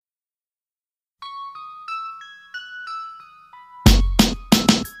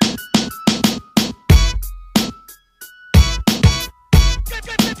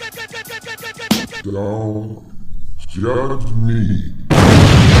Don't judge me. All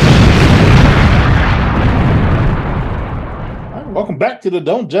right, welcome back to the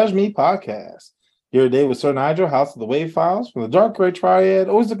Don't Judge Me podcast. Here today with Sir Nigel, House of the Wave Files, from the Dark Gray Triad,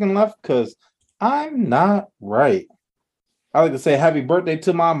 always looking left because I'm not right. I like to say happy birthday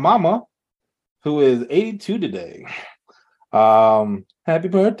to my mama, who is 82 today. Happy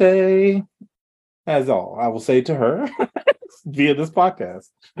birthday, as all I will say to her via this podcast.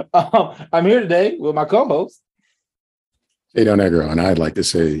 I'm here today with my co-host. Hey, Negro, and I'd like to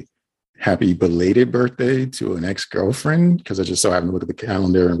say happy belated birthday to an ex-girlfriend, because I just so happened to look at the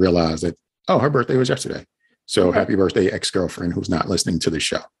calendar and realize that, oh, her birthday was yesterday. So Okay. Happy birthday, ex-girlfriend who's not listening to the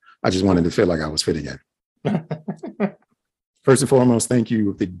show. I just wanted to feel like I was fitting in. First and foremost, thank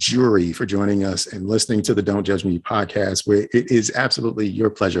you, the jury, for joining us and listening to the Don't Judge Me podcast, where it is absolutely your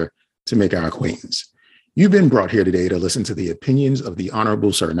pleasure to make our acquaintance. You've been brought here today to listen to the opinions of the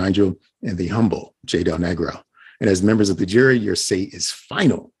Honorable Sir Nigel and the humble J. Del Negro. And as members of the jury, your say is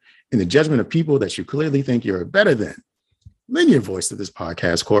final in the judgment of people that you clearly think you're better than. Lend your voice to this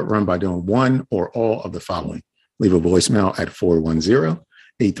podcast courtroom by doing one or all of the following. Leave a voicemail at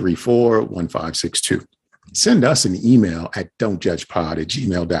 410-834-1562. Send us an email at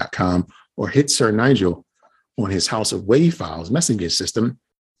don'tjudgepod@gmail.com or hit Sir Nigel on his House of Wave Files messenger system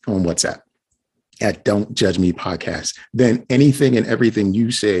on WhatsApp at Don't Judge Me Podcast. Then anything and everything you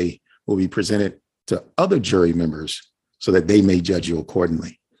say will be presented to other jury members so that they may judge you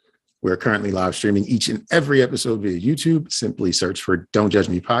accordingly. We're currently live streaming each and every episode via YouTube. Simply search for Don't Judge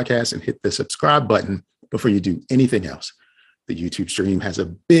Me Podcast and hit the subscribe button before you do anything else. The YouTube stream has a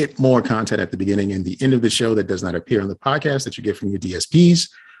bit more content at the beginning and the end of the show that does not appear on the podcast that you get from your DSPs.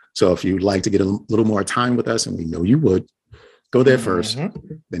 So if you'd like to get a little more time with us, and we know you would, go there first,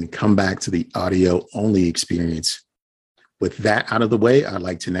 then come back to the audio only experience. With that out of the way, I'd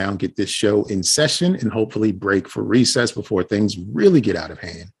like to now get this show in session and hopefully break for recess before things really get out of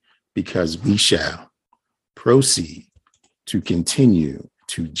hand, because we shall proceed to continue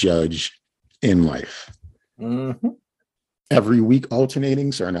to judge in life. Every week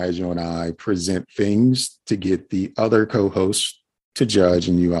alternating, Sir Nigel and I present things to get the other co-hosts to judge,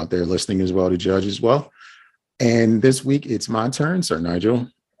 and you out there listening as well to judge as well. And this week it's my turn. Sir Nigel,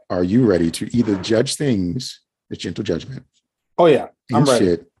 are you ready to either judge things with gentle judgment? Oh, yeah, I'm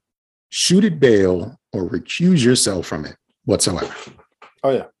ready. Shoot it bail, or recuse yourself from it whatsoever?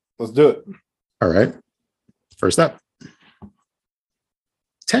 Oh, yeah, let's do it. All right. First up,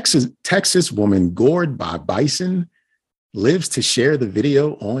 Texas woman gored by bison lives to share the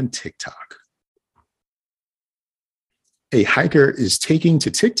video on TikTok. A hiker is taking to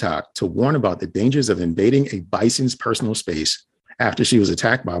TikTok to warn about the dangers of invading a bison's personal space after she was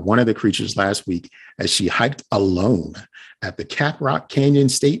attacked by one of the creatures last week as she hiked alone at the Caprock Canyon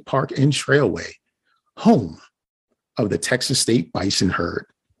State Park and Trailway, home of the Texas State Bison herd.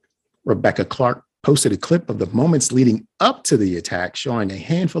 Rebecca Clark posted a clip of the moments leading up to the attack, showing a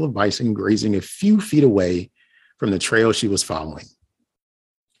handful of bison grazing a few feet away from the trail she was following.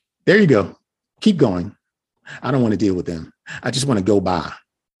 There you go. Keep going. I don't want to deal with them. I just want to go by.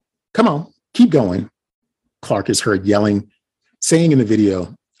 Come on, keep going. Clark is heard yelling, saying in the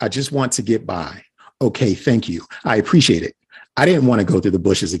video, I just want to get by. Okay, thank you. I appreciate it. I didn't want to go through the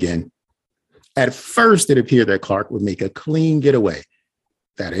bushes again. At first, it appeared that Clark would make a clean getaway.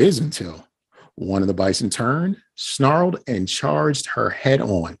 That is until one of the bison turned, snarled, and charged her head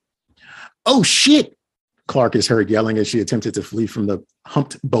on. Oh, shit. Clark is heard yelling as she attempted to flee from the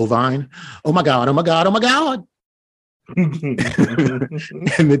humped bovine. Oh my God, oh my God, oh my God. In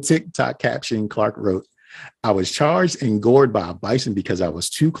the TikTok caption, Clark wrote, I was charged and gored by a bison because I was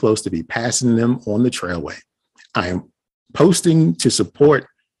too close to be passing them on the trailway. I am posting to support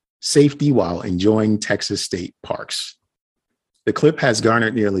safety while enjoying Texas state parks. The clip has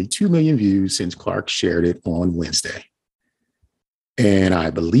garnered nearly 2 million views since Clark shared it on Wednesday. And I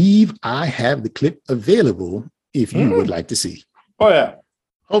believe I have the clip available if you would like to see. Oh, yeah.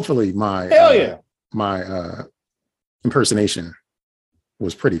 Hopefully my impersonation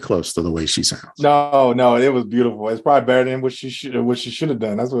was pretty close to the way she sounds. No, it was beautiful. It's probably better than what she should have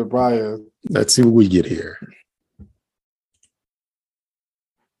done. That's what it probably is. Let's see what we get here.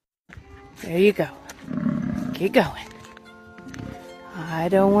 There you go. Keep going. I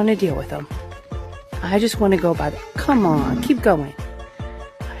don't want to deal with them. I just want to go by. Come on, keep going.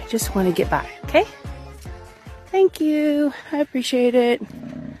 I just want to get by, okay? Thank you. I appreciate it.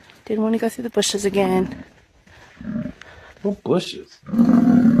 Didn't want to go through the bushes again. What bushes?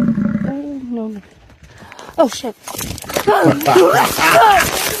 Oh, no. Oh, shit. Oh my God!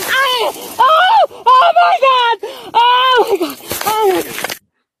 Oh my God! Oh my God!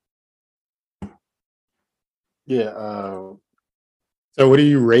 Yeah. So what do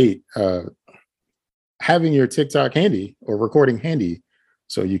you rate having your TikTok handy or recording handy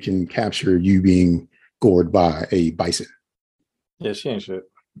so you can capture you being gored by a bison? Yeah, she ain't shit.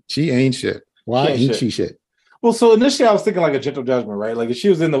 She ain't shit. Why She ain't ain't shit. she shit? Well, so initially I was thinking like a gentle judgment, right? Like if she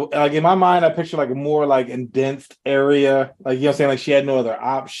was in the like in my mind, I picture like a more like condensed area, like you know what I'm saying, like she had no other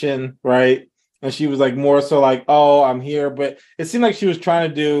option, right? And she was like more so like, oh, I'm here, but it seemed like she was trying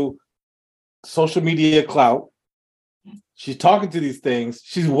to do social media clout. She's talking to these things.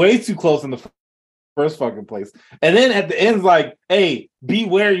 She's way too close in the first fucking place, and then at the end's like, hey,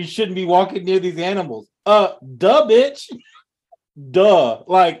 beware, you shouldn't be walking near these animals. Duh, bitch, duh,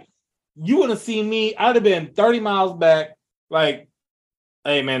 like. You would have seen me. I'd have been 30 miles back. Like,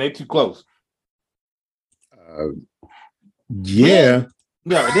 hey man, they too close. Yeah.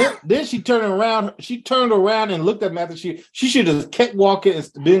 Then she turned around. She turned around and looked at me after she should have kept walking and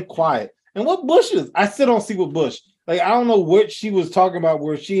been quiet. And what bushes? I still don't see what bush. Like I don't know what she was talking about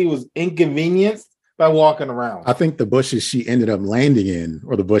where she was inconvenienced by walking around. I think the bushes she ended up landing in,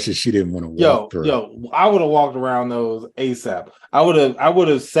 or the bushes she didn't want to walk through. I would have walked around those ASAP. I would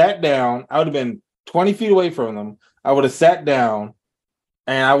have sat down. I would have been 20 feet away from them. I would have sat down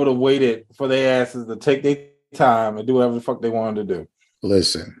and I would have waited for their asses to take their time and do whatever the fuck they wanted to do.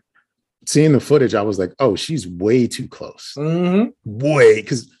 Listen, seeing the footage, I was like, oh, she's way too close. Mm-hmm. Way,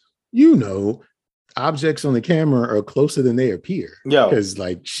 because you know, objects on the camera are closer than they appear. Yeah. Because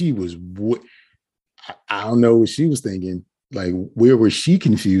like she was I don't know what she was thinking. Like, where was she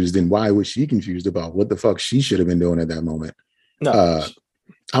confused and why was she confused about what the fuck she should have been doing at that moment? No,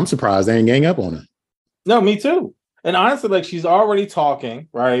 I'm surprised they ain't gang up on her. No, me too. And honestly, like she's already talking,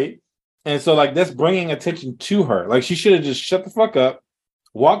 right? And so like that's bringing attention to her. Like she should have just shut the fuck up,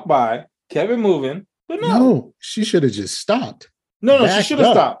 walked by, kept it moving. But no, she should have just stopped. No, she should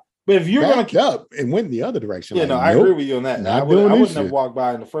have stopped. But if you're gonna keep up and went in the other direction, yeah, like, no, I agree with you on that. I wouldn't have walked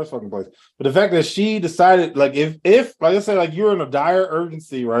by in the first fucking place. But the fact that she decided, like, if like I said, like you're in a dire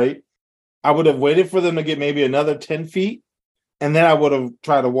urgency, right? I would have waited for them to get maybe another 10 feet, and then I would have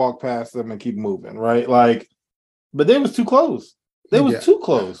tried to walk past them and keep moving, right? Like, but they was too close. They was too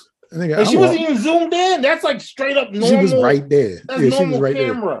close. And she wasn't even zoomed in. That's like straight up normal. She was right there. That's normal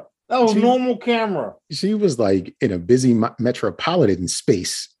camera. There. That was normal camera. She was like in a busy metropolitan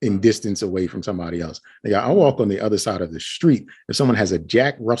space in distance away from somebody else. Like, I walk on the other side of the street. If someone has a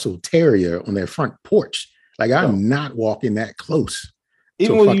Jack Russell Terrier on their front porch, like I'm not walking that close.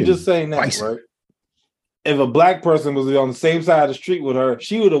 Even when you just saying that, bison. Right? If a black person was on the same side of the street with her,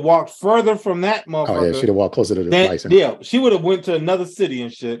 she would have walked further from that motherfucker. Oh yeah, she'd have walked closer to the bison. Yeah, she would have went to another city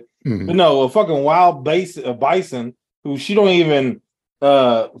and shit. Mm-hmm. But no, a fucking wild bison who she don't even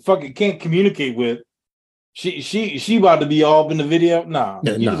fucking can't communicate with. She about to be all up in the video. Nah,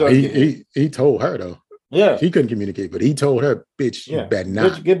 he told her though. Yeah, he couldn't communicate, but he told her, "Bitch, you better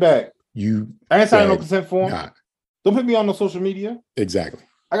not. Bitch, get back. I ain't signing no consent form. Not. Don't put me on no social media. Exactly.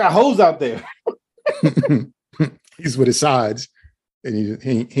 I got hoes out there." He's with his sides, and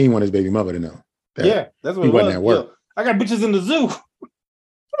he ain't want his baby mother to know. That's what he it wasn't at work. Yeah. I got bitches in the zoo.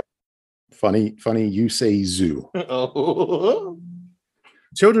 Funny, you say zoo.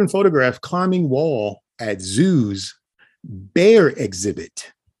 Children photographed climbing wall at zoo's bear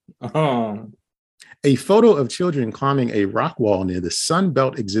exhibit. A photo of children climbing a rock wall near the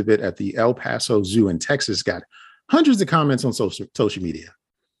Sunbelt exhibit at the El Paso Zoo in Texas got hundreds of comments on social media.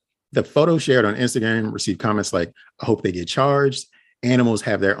 The photo shared on Instagram received comments like, I hope they get charged. Animals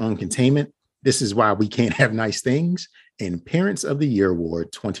have their own containment. This is why we can't have nice things. And Parents of the Year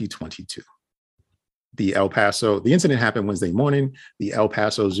Award 2022. The incident happened Wednesday morning. The El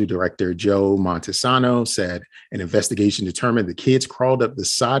Paso Zoo director, Joe Montesano, said an investigation determined the kids crawled up the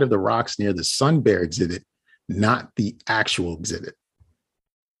side of the rocks near the Sun Bear exhibit, not the actual exhibit.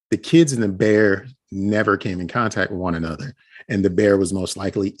 The kids and the bear never came in contact with one another, and the bear was most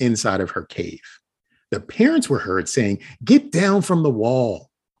likely inside of her cave. The parents were heard saying, "Get down from the wall."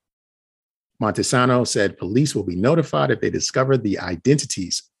 Montesano said police will be notified if they discover the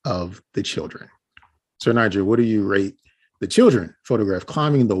identities of the children. Sir Nigel, what do you rate the children photographed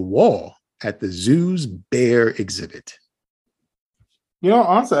climbing the wall at the zoo's bear exhibit? You know,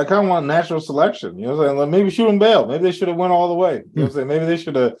 honestly, I kind of want natural selection. You know what I'm saying? Like maybe shoot them bail. Maybe they should have went all the way. You know what I'm saying? Maybe they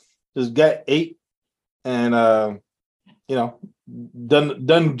should have just got 8 and,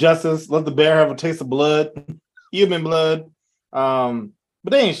 done justice. Let the bear have a taste of blood, human blood. But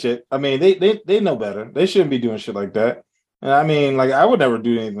they ain't shit. I mean, they know better. They shouldn't be doing shit like that. And I mean, like, I would never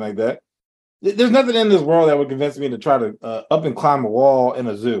do anything like that. There's nothing in this world that would convince me to try to up and climb a wall in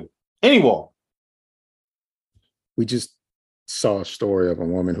a zoo. Any wall. We just saw a story of a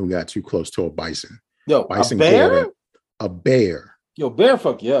woman who got too close to a bison. Yo, Bison a bear? Florida. A bear. Yo, bear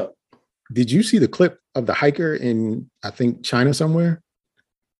fuck you up. Did you see the clip of the hiker in, I think, China somewhere?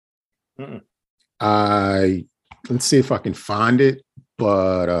 Mm-mm. Let's see if I can find it.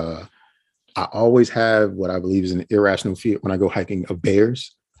 But I always have what I believe is an irrational fear when I go hiking of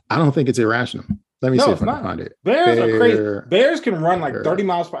bears. I don't think it's irrational. Let me see if I can find it. Bears are crazy. Bears can run like bear. 30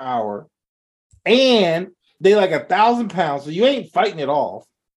 miles per hour, and they like 1,000 pounds, so you ain't fighting it off.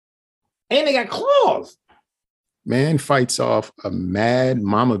 And they got claws. Man fights off a mad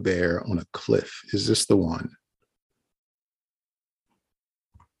mama bear on a cliff. Is this the one?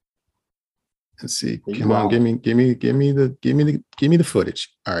 Let's see. Come on, give me the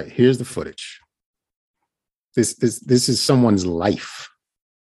footage. All right, here's the footage. This is someone's life.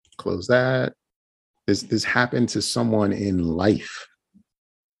 Close that. This happened to someone in life.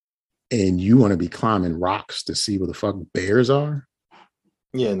 And you want to be climbing rocks to see where the fuck bears are?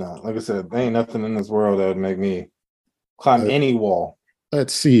 Yeah, no. Like I said, there ain't nothing in this world that would make me climb any wall.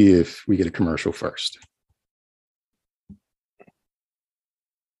 Let's see if we get a commercial first.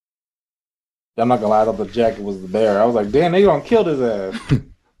 I'm not gonna lie, I thought the jacket was the bear. I was like, damn, they gonna kill his ass.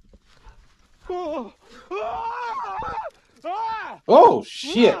 Oh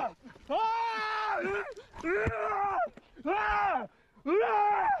shit.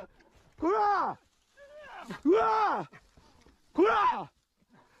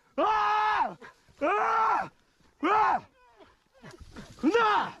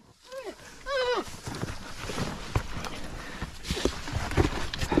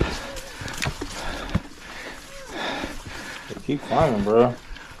 Keep climbing, bro.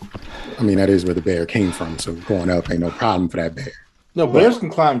 I mean, that is where the bear came from, so going up ain't no problem for that bear. No, bears can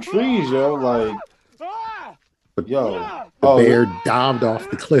climb trees, yo. Like, but yo, the bear dived off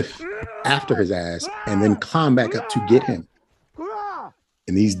the cliff after his ass and then climbed back up to get him.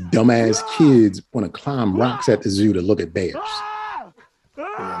 And these dumbass kids want to climb rocks at the zoo to look at bears.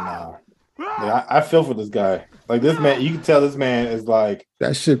 Yeah, I feel for this guy. Like, this man, you can tell this man is like,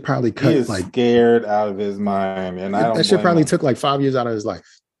 that shit probably cut, he is like scared out of his mind, and I don't. That shit probably took like 5 years out of his life.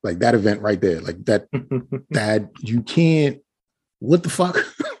 Like that event right there, like that. That you can't. What the fuck?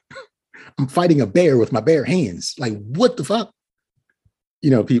 I'm fighting a bear with my bare hands. Like, what the fuck?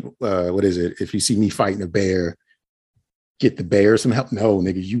 You know, people. What is it? If you see me fighting a bear, get the bear some help. No,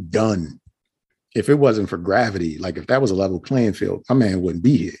 nigga, you done. If it wasn't for gravity, like if that was a level playing field, my man wouldn't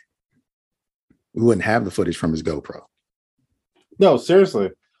be here. We wouldn't have the footage from his GoPro. No,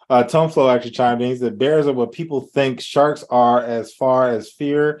 seriously. Tom Flo actually chimed in. He said, bears are what people think sharks are as far as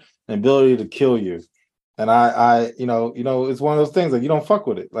fear and ability to kill you. And I you know, it's one of those things, like, you don't fuck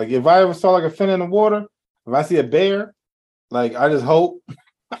with it. Like, if I ever saw like a fin in the water, if I see a bear, like, I just hope,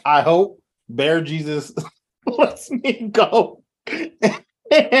 I hope Bear Jesus lets me go. and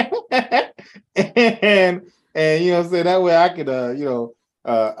you know what I'm saying? That way I could, I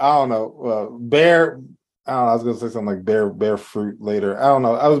don't know, bear. I don't know, I was gonna say something like bear fruit later. I don't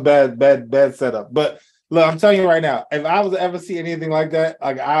know. I was bad setup. But look, I'm telling you right now, if I was to ever see anything like that,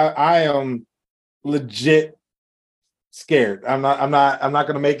 like I am legit scared. I'm not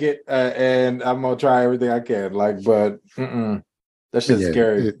gonna make it, and I'm gonna try everything I can. Like, but that shit's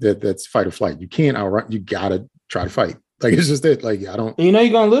scary. That's fight or flight. You can't outrun. You gotta try to fight. Like, it's just it. Like, I don't. And you know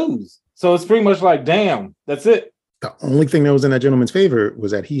you're gonna lose. So it's pretty much like, damn, that's it. The only thing that was in that gentleman's favor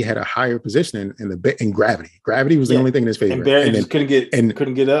was that he had a higher position in gravity. Gravity was the only thing in his favor. And bear just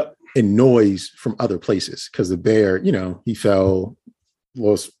couldn't get up. And noise from other places, because the bear, he fell,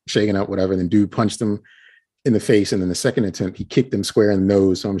 was shaken up, whatever. Then dude punched him in the face, and then the second attempt he kicked him square in the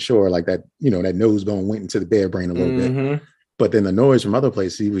nose. So I'm sure like that, that nose bone went into the bear brain a little bit. But then the noise from other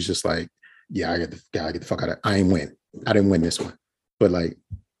places, he was just like, "Yeah, I gotta get the fuck out of it. I didn't win this one." But like,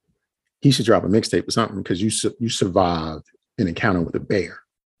 he should drop a mixtape or something, because you survived an encounter with a bear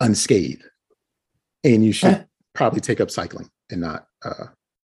unscathed, and you should probably take up cycling and not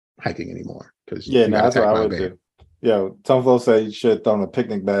hiking anymore. Because that's what I would do. Yeah, Tom Flo said you should have thrown a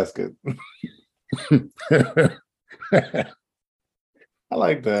picnic basket. I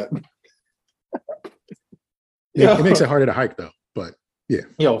like that. Yeah, it makes it harder to hike though. But yeah,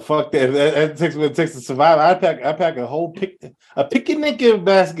 fuck that. It takes what it takes to survive. I pack a whole picnic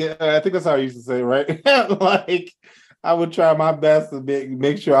basket. I think that's how I used to say, right? Like, I would try my best to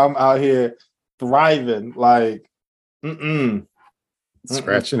make sure I'm out here thriving. Like,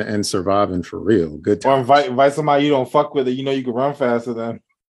 scratching and surviving for real. Good times. Or invite somebody you don't fuck with that you can run faster than.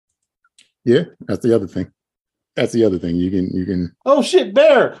 Yeah, that's the other thing. You can. Oh shit,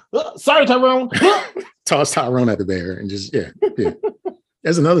 bear! Sorry, Tyrone. Toss Tyrone at the bear and just yeah.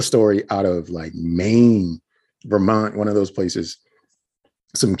 There's another story out of like Maine, Vermont, one of those places.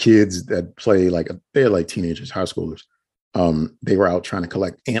 some kids that play like they're like teenagers, high schoolers. They were out trying to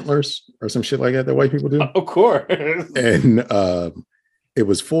collect antlers or some shit like that white people do. Of course. And it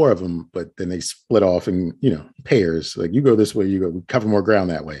was 4 of them, but then they split off in, pairs. Like you go this way, you go cover more ground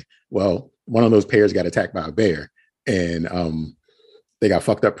that way. Well, one of those pairs got attacked by a bear, and they got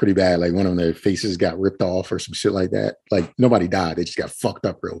fucked up pretty bad. Like one of their faces got ripped off or some shit like that. Like nobody died. They just got fucked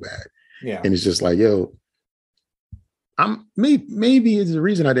up real bad. Yeah. And it's just like, yo, maybe it's the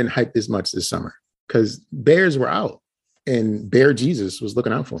reason I didn't hype this much this summer, because bears were out and Bear Jesus was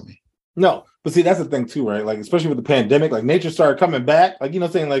looking out for me. No, but see, that's the thing too, right? Like, especially with the pandemic, like nature started coming back. Like,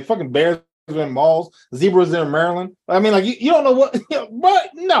 saying like fucking bears in malls, zebras in Maryland. I mean, like you don't know what, but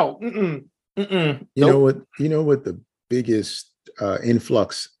no. You know what the biggest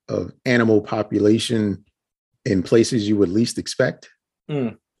influx of animal population in places you would least expect?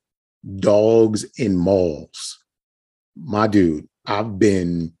 Dogs in malls. My dude, I've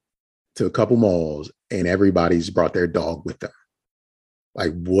been to a couple malls and everybody's brought their dog with them.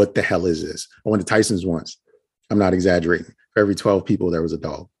 Like, what the hell is this? I went to Tyson's once. I'm not exaggerating. For every 12 people, there was a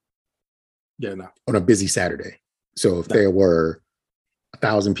dog. Yeah, no. On a busy Saturday. So if there were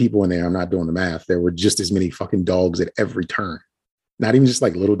 1,000 people in there, I'm not doing the math, there were just as many fucking dogs at every turn. Not even just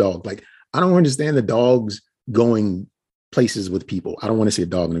like little dogs. Like, I don't understand the dogs going places with people. I don't want to see a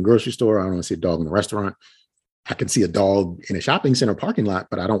dog in a grocery store. I don't want to see a dog in a restaurant. I can see a dog in a shopping center parking lot,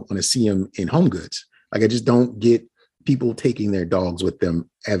 but I don't want to see him in home goods. Like, I just don't get people taking their dogs with them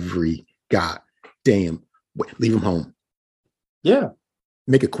every goddamn way. Leave them home. Yeah.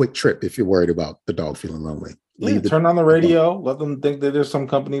 Make a quick trip if you're worried about the dog feeling lonely. Turn on the radio, let them think that there's some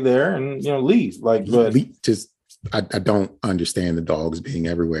company there, and leave. Like, but I don't understand the dogs being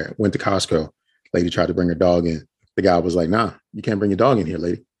everywhere. Went to Costco. Lady tried to bring her dog in. The guy was like, "Nah, you can't bring your dog in here,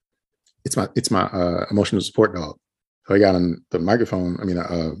 lady. It's my emotional support dog." So he got on the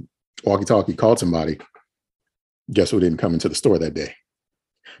microphone. Walkie-talkie, called somebody. Guess who didn't come into the store that day?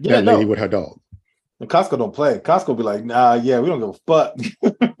 That lady with her dog. And Costco don't play. Costco be like, nah, yeah, we don't give a fuck.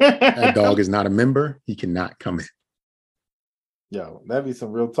 That dog is not a member. He cannot come in. Yo, that'd be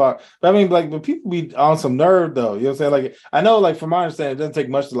some real talk. But but people be on some nerve though. You know what I'm saying? Like, I know, like, from my understanding, it doesn't take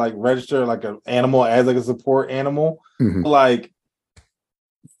much to like register like an animal as like a support animal. Mm-hmm. Like,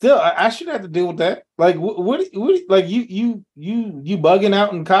 still, I shouldn't have to deal with that. Like, what like you bugging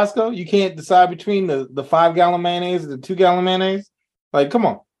out in Costco? You can't decide between the 5-gallon mayonnaise and the 2-gallon mayonnaise? Like, come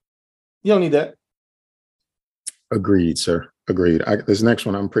on. You don't need that. Agreed, sir. Agreed. This next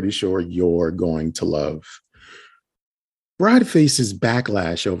one, I'm pretty sure you're going to love. Bride faces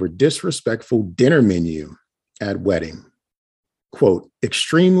backlash over disrespectful dinner menu at wedding. Quote,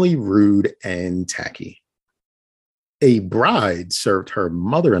 extremely rude and tacky. A bride served her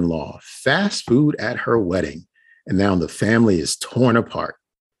mother-in-law fast food at her wedding, and now the family is torn apart.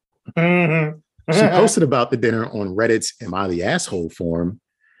 Mm-hmm. She posted about the dinner on Reddit's Am I the Asshole forum.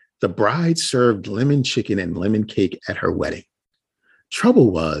 The bride served lemon chicken and lemon cake at her wedding.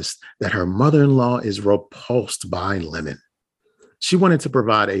 Trouble was that her mother-in-law is repulsed by lemon. She wanted to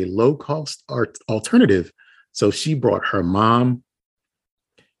provide a low-cost alternative, so she brought her mom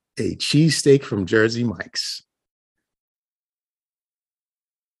a cheesesteak from Jersey Mike's.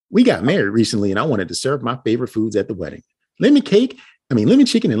 We got married recently, and I wanted to serve my favorite foods at the wedding. Lemon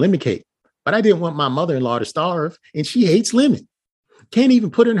chicken and lemon cake. But I didn't want my mother-in-law to starve, and she hates lemon. Can't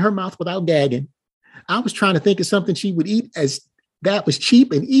even put it in her mouth without gagging. I was trying to think of something she would eat as that was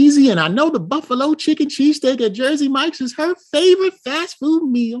cheap and easy, and I know the buffalo chicken cheesesteak at Jersey Mike's is her favorite fast food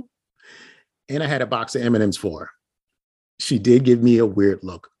meal. And I had a box of M&Ms for her. She did give me a weird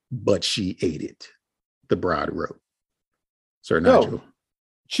look, but she ate it. The bride wrote. Sir Nigel.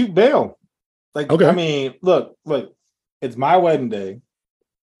 Shoot bail. Like, okay. I mean, look, it's my wedding day.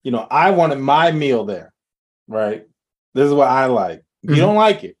 I wanted my meal there, right? This is what I like. You don't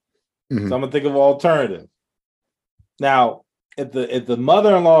like it. Mm-hmm. So I'm gonna think of an alternative. Now, if the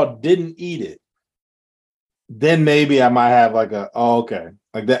mother-in-law didn't eat it, then maybe I might have like okay.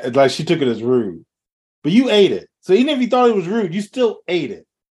 Like that, it's like she took it as rude. But you ate it. So even if you thought it was rude, you still ate it.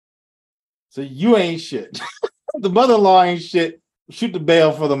 So you ain't shit. The mother-in-law ain't shit. Shoot the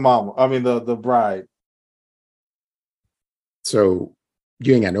bail for the mama. I mean the bride. So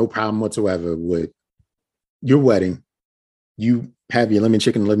you ain't got no problem whatsoever with your wedding. You have your lemon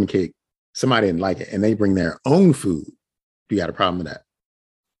chicken, lemon cake. Somebody didn't like it, and they bring their own food. You got a problem with that?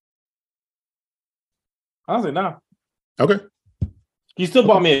 Honestly, no. Okay. You still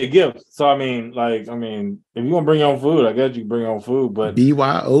bought me a gift, so I mean, if you want to bring your own food, I guess you can bring your own food. But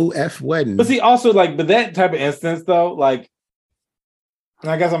BYOF wedding. But see, also but that type of instance though, I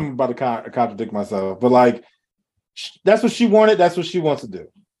guess I'm about to contradict myself, but That's what she wanted. That's what she wants to do.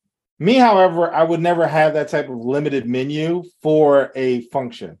 Me, however, I would never have that type of limited menu for a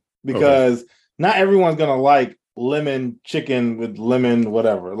function because not everyone's gonna like lemon chicken with lemon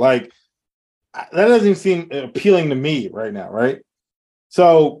whatever. Like that doesn't even seem appealing to me right now, right?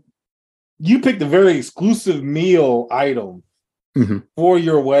 So you picked a very exclusive meal item for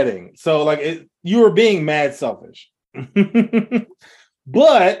your wedding. So like you were being mad selfish.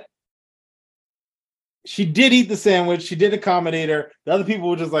 But she did eat the sandwich. She did accommodate her. The other people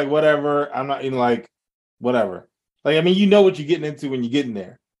were just like, whatever. I'm not even like, whatever. Like, I mean, you know what you're getting into when you get in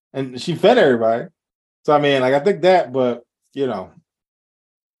there. And she fed everybody. So, I mean, like, I think that, but, you know.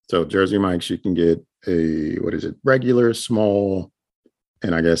 So, Jersey Mike's, you can get a, what is it? Regular, small,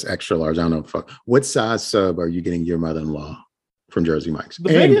 and I guess extra large. I don't know. What size sub are you getting your mother-in-law from Jersey Mike's? The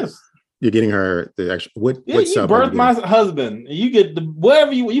biggest. You're getting her the extra. What you sub? Birth my husband. You get the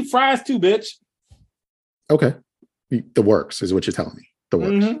whatever you fries too, bitch. Okay, the works is what you're telling me. The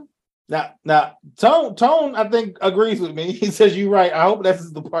works. Now, Tone, I think agrees with me. He says you're right. I hope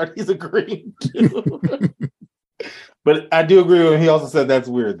that's the part he's agreeing to. But I do agree with him. He also said that's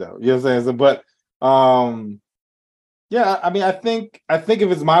weird, though. You know what I'm saying? So, but yeah, I mean, I think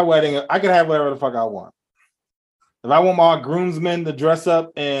if it's my wedding, I can have whatever the fuck I want. If I want my groomsmen to dress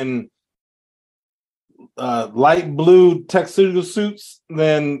up in light blue tuxedo suits,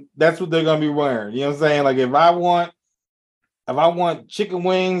 then that's what they're gonna be wearing. You know what I'm saying? Like if I want chicken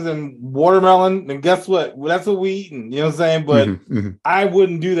wings and watermelon, then guess what? Well, that's what we eating. You know what I'm saying? But I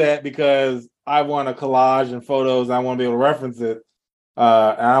wouldn't do that because I want a collage and photos. And I want to be able to reference it, and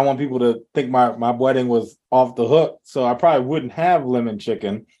I don't want people to think my wedding was off the hook. So I probably wouldn't have lemon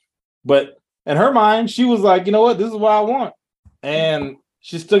chicken. But in her mind, she was like, you know what? This is what I want, and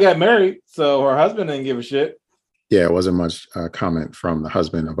she still got married, so her husband didn't give a shit. Yeah, it wasn't much comment from the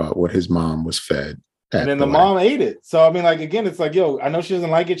husband about what his mom was fed. And then the mom ate it. So, I mean, like, again, it's like, yo, I know she doesn't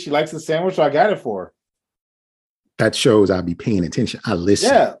like it. She likes the sandwich, so I got it for her. That shows I'll be paying attention. I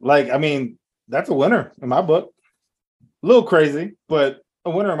listen. Yeah, like, I mean, that's a winner in my book. A little crazy, but a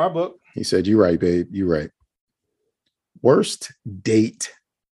winner in my book. He said, you're right, babe. You're right. Worst date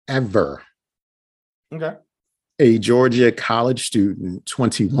ever. Okay. A Georgia college student,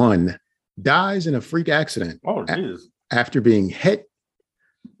 21, dies in a freak accident after being hit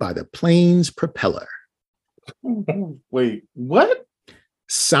by the plane's propeller. Wait, what?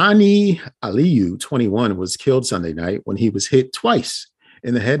 Sani Aliyu, 21, was killed Sunday night when he was hit twice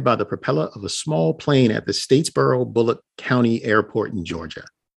in the head by the propeller of a small plane at the Statesboro Bullock County Airport in Georgia.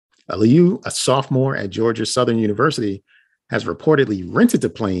 Aliyu, a sophomore at Georgia Southern University, has reportedly rented the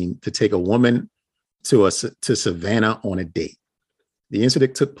plane to take a woman to Savannah on a date. The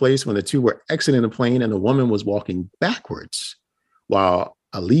incident took place when the two were exiting the plane and the woman was walking backwards while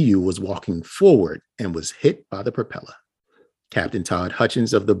Aliyu was walking forward and was hit by the propeller. Captain Todd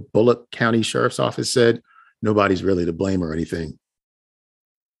Hutchins of the Bullock County Sheriff's Office said, nobody's really to blame or anything.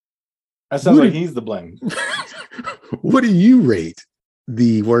 That sounds like he's to blame. What do you rate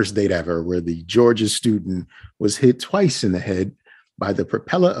the worst date ever, where the Georgia student was hit twice in the head by the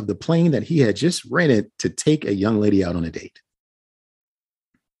propeller of the plane that he had just rented to take a young lady out on a date?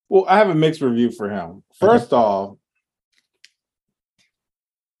 Well, I have a mixed review for him. First off,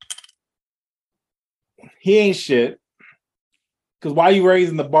 he ain't shit. Because why you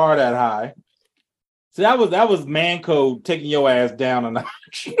raising the bar that high? So that was man code taking your ass down a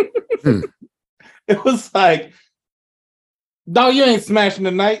notch. It was like, no, you ain't smashing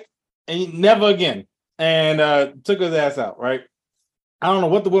tonight, and never again. And took his ass out, right? I don't know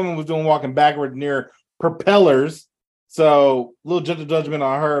what the woman was doing walking backward near propellers. So a little gentle judgment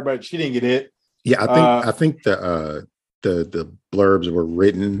on her, but she didn't get hit. Yeah, I think the blurbs were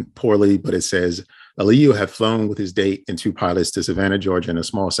written poorly, but it says Aliyu had flown with his date and two pilots to Savannah, Georgia in a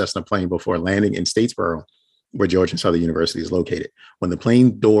small Cessna plane before landing in Statesboro, where Georgia Southern University is located. When the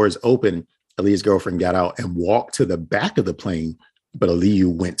plane doors opened, Aliyu's girlfriend got out and walked to the back of the plane, but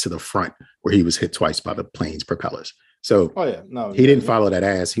Aliyu went to the front where he was hit twice by the plane's propellers. So he didn't follow that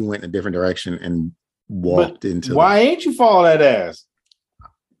ass. He went in a different direction and walked into. Why ain't you follow that ass?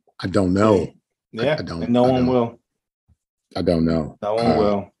 I don't know. Yeah, I don't. No one will. I don't know. No one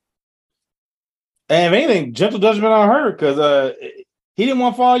will. And if anything, gentle judgment on her, because he didn't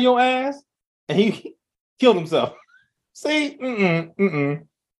want to follow your ass, and he killed himself. See, They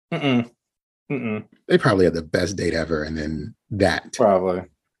probably had the best date ever, and then that probably.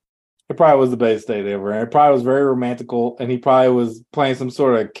 It probably was the best date ever, and it probably was very romantical, and he probably was playing some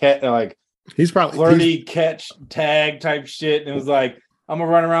sort of he's probably flirty catch tag type shit, and it was like, I'm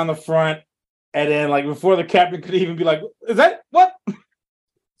gonna run around the front, and then like before the captain could even be like, is that what?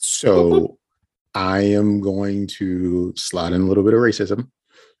 So I am going to slide in a little bit of racism.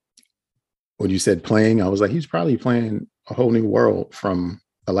 When you said playing, I was like, he's probably playing A Whole New World from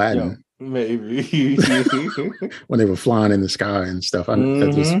Aladdin. Yo, maybe. When they were flying in the sky and stuff.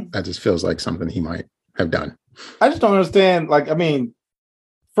 Mhm. That just feels like something he might have done. I just don't understand. Like, I mean,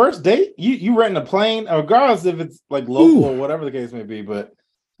 first date, you rent a plane, regardless if it's like local or whatever the case may be, but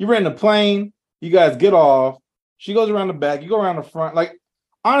you rent a plane, you guys get off, she goes around the back, you go around the front. Like,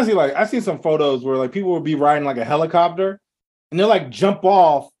 honestly, like I see some photos where like people would be riding like a helicopter and they'll like jump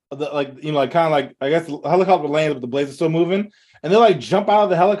off the like, you know, like kind of like I guess the helicopter lands but the blades are still moving, and they'll like jump out of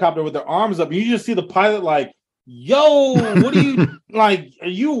the helicopter with their arms up. And you just see the pilot like, yo, what are you like? Are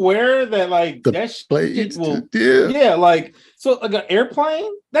you aware that like The that blades, shit will yeah. like so like an airplane?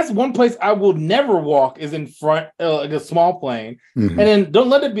 That's one place I will never walk is in front like a small plane. Mhm. And then don't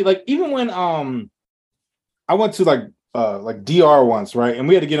let it be like even when I went to like DR once, right? And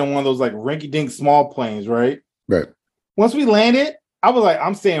we had to get on one of those like rinky-dink small planes, right? Right. Once we landed, I was like,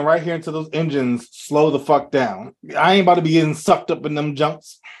 I'm staying right here until those engines slow the fuck down. I ain't about to be getting sucked up in them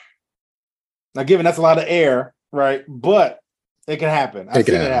junks. Now, given that's a lot of air, right? But it can happen. I've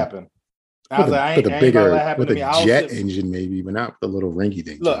seen it happen. I was like, I ain't about to let that happen to me. With a jet engine, maybe, but not with the little rinky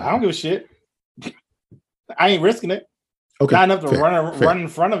dink. Look, I don't give a shit. I ain't risking it. Okay. Not enough to run in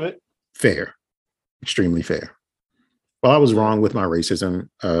front of it. Fair. Extremely fair. Well, I was wrong with my racism.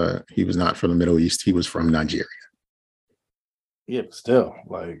 He was not from the Middle East. He was from Nigeria. Yeah, but still,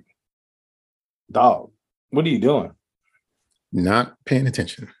 like, dog, what are you doing? Not paying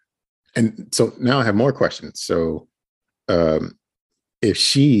attention. And so now I have more questions. So if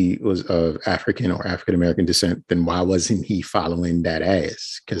she was of African or African American descent, then why wasn't he following that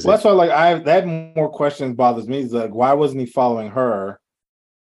ass? Because that's why, like, that more questions bothers me. Is like, why wasn't he following her?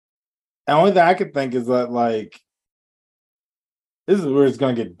 And the only thing I could think is that, like, this is where it's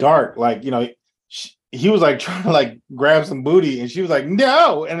gonna get dark. Like, you know, he was like trying to like grab some booty, and she was like,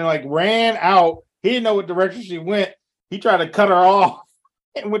 no, and then like ran out. He didn't know what direction she went. He tried to cut her off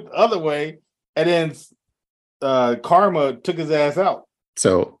and went the other way, and then Karma took his ass out.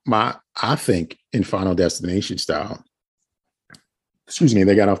 So I think in Final Destination style, excuse me,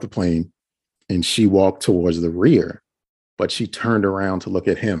 they got off the plane and she walked towards the rear, but she turned around to look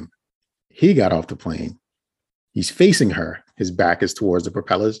at him. He got off the plane. He's facing her. His back is towards the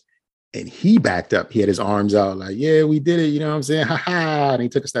propellers. And he backed up. He had his arms out like, yeah, we did it. You know what I'm saying? Ha ha. And he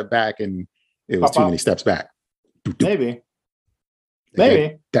took a step back and it was too many steps back. Maybe.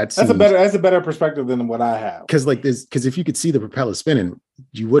 That's a better perspective than what I have. Because if you could see the propeller spinning,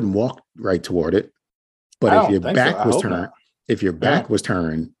 you wouldn't walk right toward it. But if your back was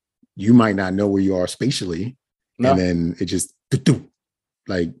turned, you might not know where you are spatially. No. And then it just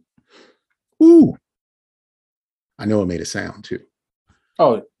like, ooh. I know it made a sound too.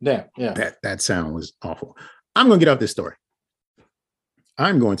 Oh, damn. Yeah. That sound was awful. I'm going to get off this story.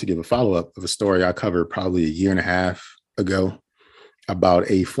 I'm going to give a follow-up of a story I covered probably a year and a half ago about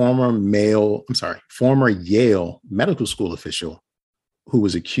a former Yale medical school official who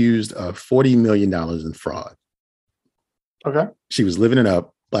was accused of $40 million in fraud. Okay. She was living it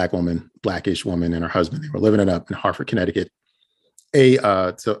up, Blackish woman and her husband. They were living it up in Hartford, Connecticut.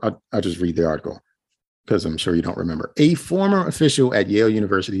 So I'll just read the article, because I'm sure you don't remember. A former official at Yale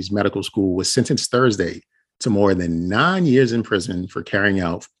University's medical school was sentenced Thursday to more than 9 years in prison for carrying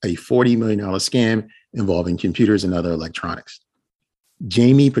out a $40 million scam involving computers and other electronics.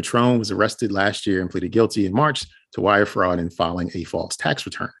 Jamie Petrone was arrested last year and pleaded guilty in March to wire fraud and filing a false tax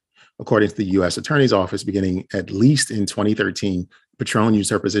return. According to the U.S. Attorney's Office, beginning at least in 2013, Petrone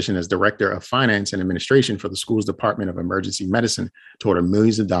used her position as Director of Finance and Administration for the school's Department of Emergency Medicine to order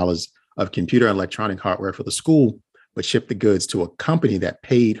millions of dollars of computer and electronic hardware for the school, but shipped the goods to a company that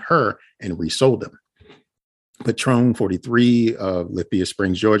paid her and resold them. Petrone, 43, of Lithia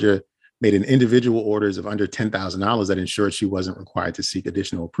Springs, Georgia, made an individual orders of under $10,000 that ensured she wasn't required to seek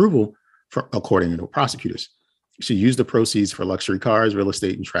additional approval, according to prosecutors. She used the proceeds for luxury cars, real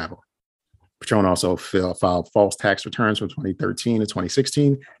estate, and travel. Petrone also filed false tax returns from 2013 to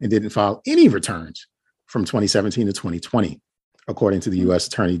 2016 and didn't file any returns from 2017 to 2020. According to the U.S.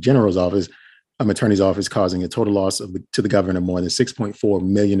 Attorney's Office, causing a total loss to the government of more than $6.4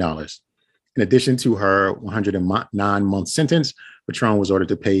 million. In addition to her 109-month sentence, Petrone was ordered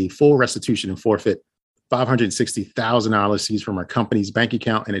to pay full restitution and forfeit $560,000 seized from her company's bank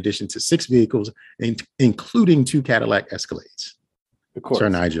account, in addition to 6 vehicles, including 2 Cadillac Escalades. Of course. Sir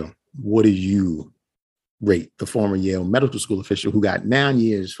Nigel, what do you rate the former Yale medical school official who got 9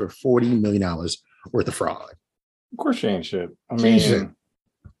 years for $40 million worth of fraud? Of course she ain't shit. I mean,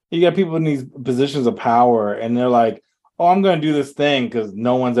 you got people in these positions of power and they're like, oh, I'm going to do this thing because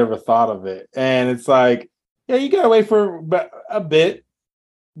no one's ever thought of it. And it's like, yeah, you got to wait for a bit,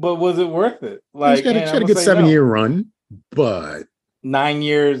 but was it worth it? Like, she had a good 7-year run, but 9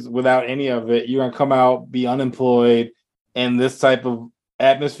 years without any of it, you're going to come out, be unemployed in this type of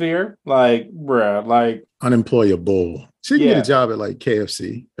atmosphere? Like, bruh, like unemployable. She can get a job at like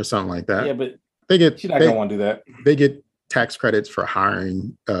KFC or something like that. Yeah, but she's not going to want to do that. They get tax credits for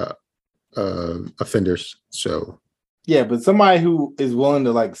hiring offenders. So yeah, but somebody who is willing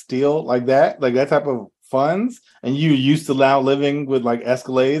to like steal like that type of funds, and you used to now living with like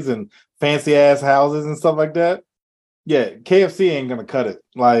Escalades and fancy ass houses and stuff like that. Yeah, KFC ain't gonna cut it.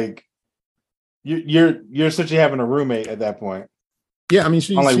 Like you're essentially having a roommate at that point. Yeah, I mean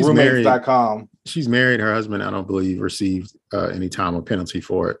she's roommates.com. married. She's married. Her husband, I don't believe, received any time or penalty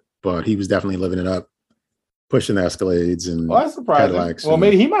for it, but he was definitely living it up, pushing the Escalades and that's surprising. Cadillacs. Well,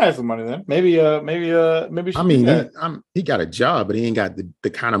 maybe he might have some money then. Maybe. I mean, he got a job, but he ain't got the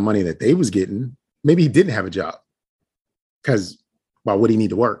kind of money that they was getting. Maybe he didn't have a job because why would he need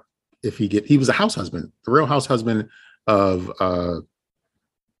to work if he was a house husband, the real house husband of the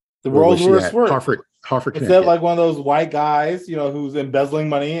Rolls-Royce Hartford. Is that like one of those white guys, who's embezzling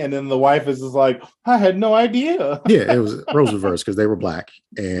money, and then the wife is just like, I had no idea. Yeah, it was roles reversed because they were black,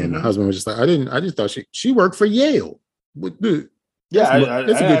 and the husband was just like, I just thought she worked for Yale. That's a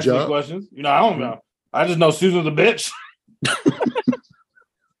good job. Questions, I don't know. I just know Susan's a bitch.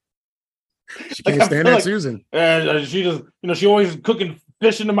 She can't stand that Susan. And she just, she always cooking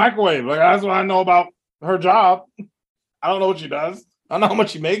fish in the microwave. Like that's what I know about her job. I don't know what she does. I don't know how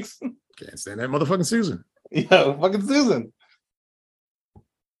much she makes. Can't stand that motherfucking Susan. Yeah, fucking Susan.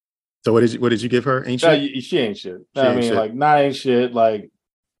 So what did you give her? Ain't shit? She ain't shit. Ain't shit. Like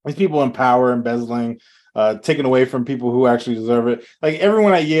these people in power, embezzling, taking away from people who actually deserve it. Like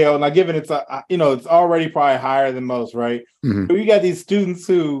everyone at Yale, and I given it's already probably higher than most, right? Mm-hmm. But you got these students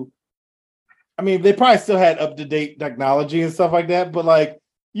who, I mean, they probably still had up-to-date technology and stuff like that, but like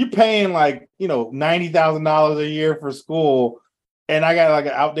you're paying like, $90,000 a year for school, and I got like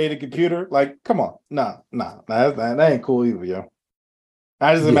an outdated computer. Like, come on. Nah, that ain't cool either, yo.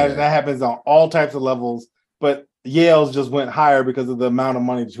 I just imagine that happens on all types of levels, but Yale's just went higher because of the amount of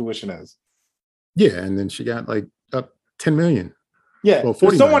money the tuition is. Yeah, and then she got like up 10 million. Yeah, well,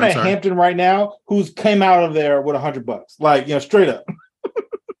 there's someone at Hampton right now who's came out of there with $100, like straight up.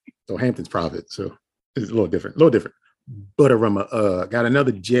 So Hampton's private, so it's a little different. But got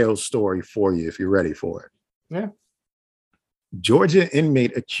another jail story for you if you're ready for it. Yeah. Georgia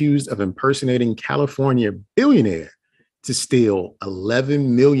inmate accused of impersonating California billionaire to steal $11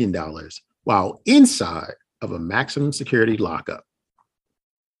 million while inside of a maximum security lockup.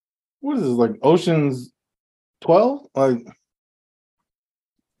 What is this, like Ocean's 12? Like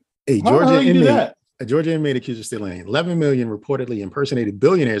a Georgia inmate accused of stealing $11 million reportedly impersonated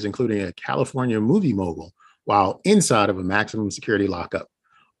billionaires, including a California movie mogul, while inside of a maximum security lockup.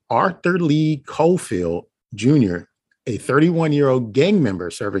 Arthur Lee Cofield Jr., a 31-year-old gang member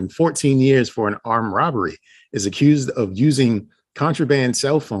serving 14 years for an armed robbery, is accused of using contraband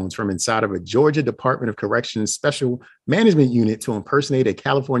cell phones from inside of a Georgia Department of Corrections special management unit to impersonate a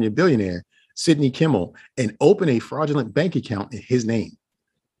California billionaire, Sidney Kimmel, and open a fraudulent bank account in his name.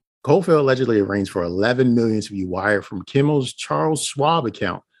 Cofield allegedly arranged for $11 million to be wired from Kimmel's Charles Schwab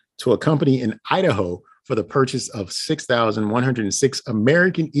account to a company in Idaho for the purchase of 6,106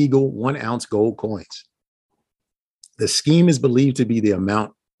 American Eagle 1-ounce gold coins. The scheme is believed to be the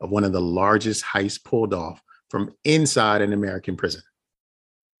amount of one of the largest heists pulled off from inside an American prison.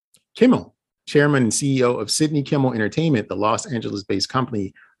 Kimmel, chairman and CEO of Sidney Kimmel Entertainment, the Los Angeles-based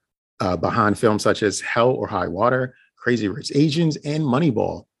company behind films such as Hell or High Water, Crazy Rich Asians, and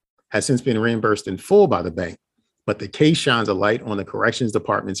Moneyball, has since been reimbursed in full by the bank. But the case shines a light on the corrections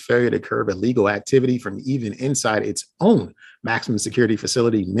department's failure to curb illegal activity from even inside its own maximum security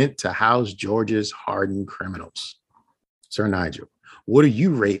facility meant to house Georgia's hardened criminals. Sir Nigel, what do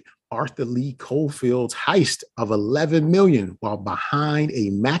you rate Arthur Lee Cofield's heist of $11 million while behind a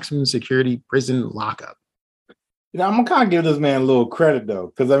maximum security prison lockup? I'm gonna kind of give this man a little credit though,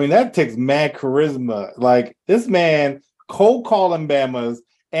 because I mean that takes mad charisma. Like this man cold calling Bamas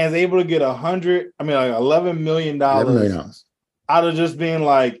and is able to get $11 million out of just being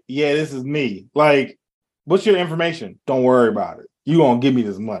like, yeah, this is me. Like, what's your information? Don't worry about it. You gonna give me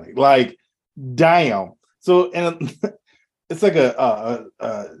this money? Like, damn. So and it's like a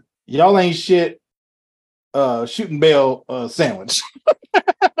y'all ain't shit shooting bail sandwich.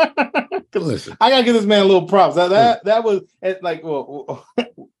 Listen, I gotta give this man a little props. That was like, well,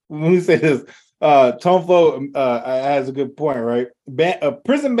 when we say this, Tone Flow has a good point, right?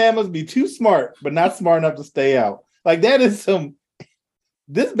 Prison Bamas be too smart, but not smart enough to stay out. Like that is some.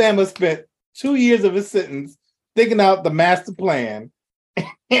 This man must spent 2 years of his sentence thinking out the master plan,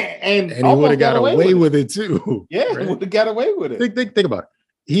 and he would have got away with it too. Yeah, right? would have got away with it. Think about it.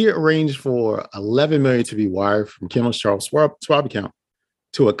 He arranged for $11 million to be wired from Kimmel's Charles Schwab account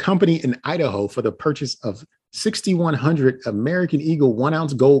to a company in Idaho for the purchase of 6,100 American Eagle 1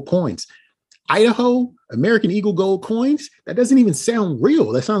 ounce gold coins. Idaho American Eagle gold coins? That doesn't even sound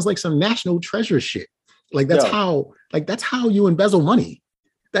real. That sounds like some national treasure shit. Like that's how you embezzle money.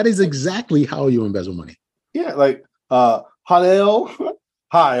 That is exactly how you embezzle money. Yeah, like Hallel.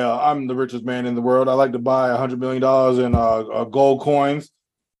 Hi, I'm the richest man in the world. I like to buy $100 million in gold coins.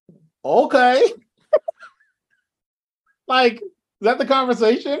 Okay. Like, is that the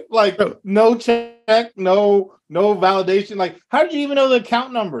conversation? Like, no check, no validation. Like, how did you even know the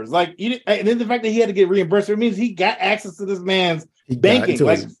account numbers? Like, and then the fact that he had to get reimbursed, it means he got access to this man's banking.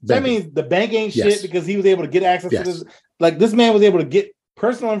 Like, that means the bank ain't shit because he was able to get access to this. Like, this man was able to get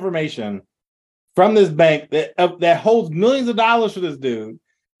personal information from this bank that holds millions of dollars for this dude.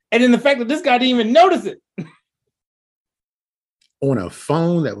 And then the fact that this guy didn't even notice it. On a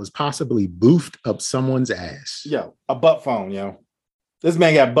phone that was possibly boofed up someone's ass. Yo, a butt phone, yo. This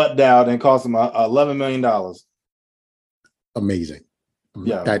man got butt dialed and cost him $11 million. Amazing.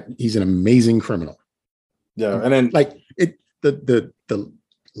 Yeah. That he's an amazing criminal. Yeah. And then like the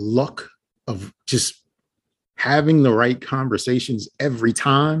luck of just having the right conversations every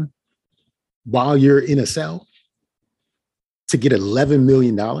time while you're in a cell to get $11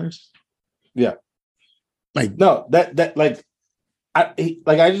 million. Yeah. Like no, that like I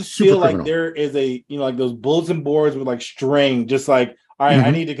just feel like criminal. there is a, like those bulletin boards with like string, just like, all right,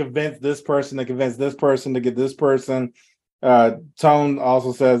 I need to convince this person to convince this person to get this person. Tone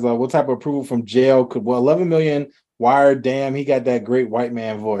also says, what type of approval from jail could 11 million wired? Damn, he got that great white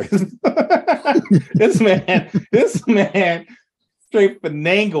man voice. This man straight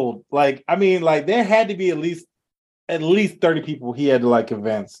finangled. Like, I mean, like there had to be at least 30 people he had to like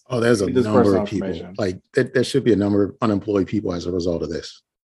convince. Oh, there's a number of people. Like there should be a number of unemployed people as a result of this.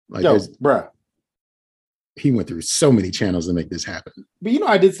 Like, bruh. He went through so many channels to make this happen. But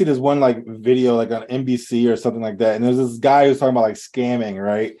I did see this one like video like on NBC or something like that, and there's this guy who's talking about like scamming,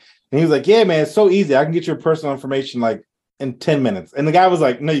 right? And he was like, "Yeah, man, it's so easy. I can get your personal information like in 10 minutes." And the guy was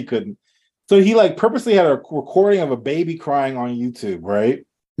like, "No, you couldn't." So he like purposely had a recording of a baby crying on YouTube, right?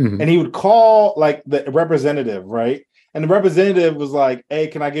 Mm-hmm. And he would call like the representative, right? And the representative was like, "Hey,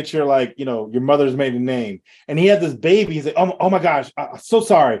 can I get your like, your mother's maiden name?" And he had this baby. He's like, "Oh my gosh, I'm so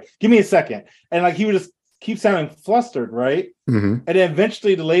sorry. Give me a second." And like he would just keep sounding flustered, right? Mm-hmm. And then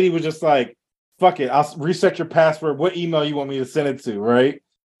eventually the lady was just like, "Fuck it, I'll reset your password. What email you want me to send it to?" Right?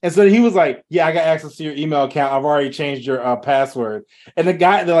 And so he was like, "Yeah, I got access to your email account. I've already changed your password." And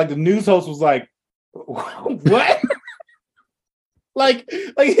the news host was like, "What?" like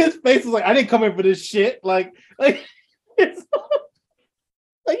his face was like, "I didn't come in for this shit." Like it's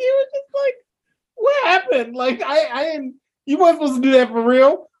like he was just like, "What happened?" Like I didn't. You weren't supposed to do that for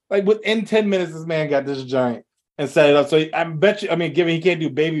real. Like within 10 minutes, this man got this giant and set it up. So I bet you. I mean, given he can't do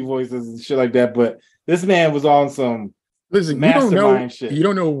baby voices and shit like that, but this man was on some mastermind shit. You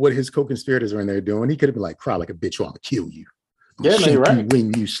don't know what his co-conspirators are in there doing. He could have been like, "Cry like a bitch, or I'm gonna kill you. You're right. You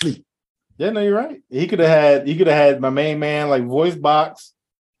when you sleep." Yeah, no, you're right. He could have had my main man like voice box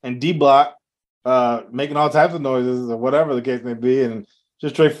and D Block making all types of noises or whatever the case may be, and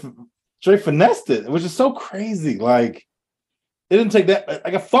just straight finessed it, which is so crazy. Like it didn't take that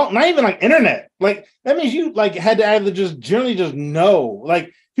like a phone, not even like internet. Like that means you like had to either just generally just know.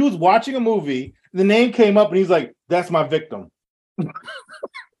 Like he was watching a movie, the name came up, and he's like, "That's my victim."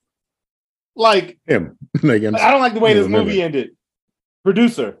 Like him. I don't like the way this movie ended.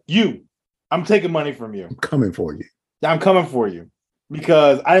 Producer, I'm taking money from you. I'm coming for you. I'm coming for you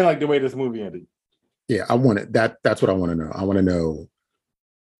because I didn't like the way this movie ended. Yeah, I want it. That's what I want to know. I want to know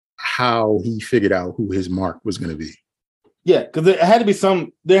how he figured out who his mark was going to be. Yeah, because there had to be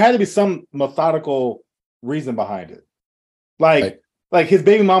some methodical reason behind it. Like his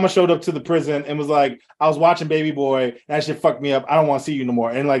baby mama showed up to the prison and was like, "I was watching Baby Boy, and that shit fucked me up. I don't want to see you no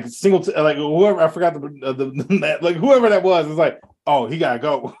more." And like like whoever, I forgot like whoever that was like, "Oh, he gotta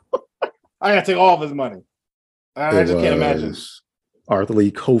go." I gotta take all of his money. I just can't imagine. Arthur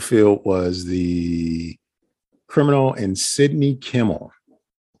Lee Cofield was the criminal, and Sidney Kimmel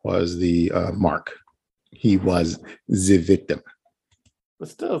was the mark. He was the victim. But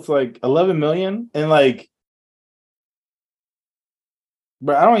still, it's like 11 million, and like,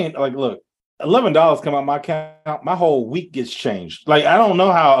 but I don't even like. Look, $11 come out my account, my whole week gets changed. Like I don't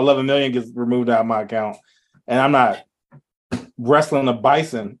know how 11 million gets removed out of my account, and I'm not wrestling a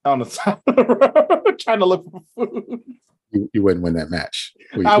bison on the side of the road, trying to look for food. You wouldn't win that match.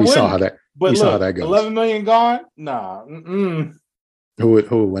 We I saw wouldn't, how that. But we saw how look, that goes. 11 million gone? Nah. Mm-mm. Who would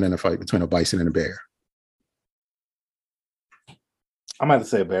win in a fight between a bison and a bear? I might have to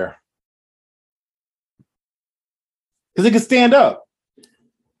say a bear. Because it can stand up.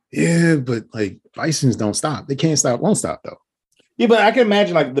 Yeah, but like bisons don't stop. They can't stop, won't stop though. Yeah, but I can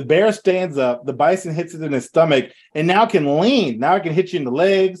imagine like the bear stands up, the bison hits it in his stomach, and now it can lean. Now it can hit you in the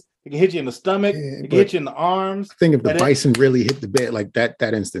legs, it can hit you in the stomach, it can hit you in the arms. I think if the bison really hit the bear, like that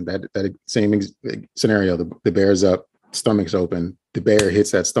instant, that same scenario, the bear's up, stomach's open, the bear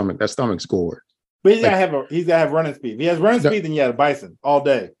hits that stomach's gored. But he's gotta have running speed. If he has running speed, then you have a bison all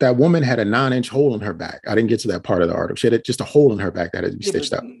day. That woman had a 9-inch hole in her back. I didn't get to that part of the article. She had just a hole in her back that had to be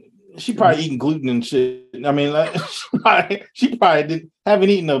stitched up. She probably eating gluten and shit. I mean, like, she probably haven't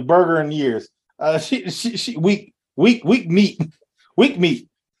eaten a burger in years. She weak meat.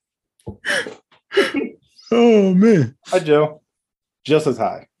 Oh man. Hi, Joe. Just as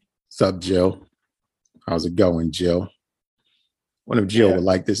high. What's up, Jill? How's it going, Jill? Wonder if Jill would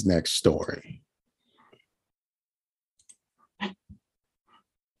like this next story.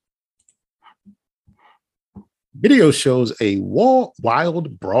 Video shows a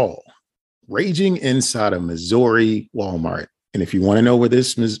wild brawl raging inside a Missouri Walmart. And if you want to know where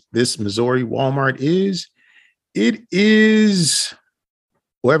this Missouri Walmart is, it is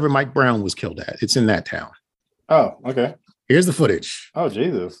wherever Mike Brown was killed at. It's in that town. Oh, okay. Here's the footage. Oh,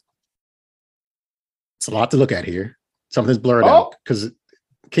 Jesus. It's a lot to look at here. Something's blurred out because it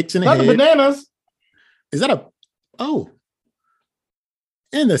kicks in the head. The bananas. Is that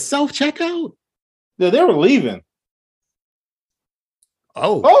in the self-checkout? Yeah, they were leaving.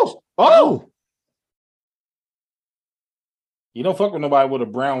 Oh. You don't fuck with nobody with a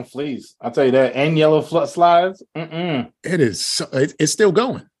brown fleece. I'll tell you that. And yellow slides. Mm-mm. It is. It's still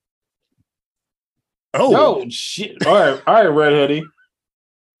going. Oh. Yo, shit. All right, Red Hoodie.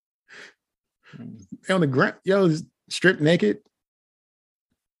 On the ground. Yo, stripped naked.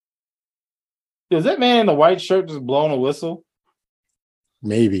 Is that man in the white shirt just blowing a whistle?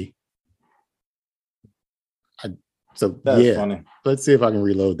 Maybe. That's funny. Let's see if I can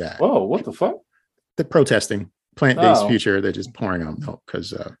reload that. Whoa, what the fuck? The protesting, plant-based future. They're just pouring out milk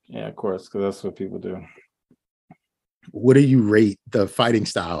because. Yeah, of course, because that's what people do. What do you rate the fighting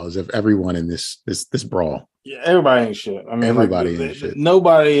styles of everyone in this brawl? Yeah, everybody ain't shit. I mean, everybody ain't shit.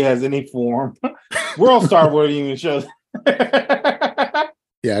 Nobody has any form. World Star wouldn't even show.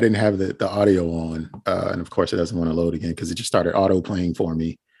 Yeah, I didn't have the audio on, and of course, it doesn't want to load again because it just started auto playing for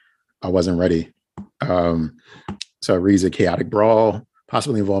me. I wasn't ready. So it reads: a chaotic brawl,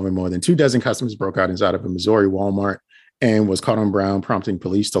 possibly involving more than 24 customers, broke out inside of a Missouri Walmart and was caught on Brown, prompting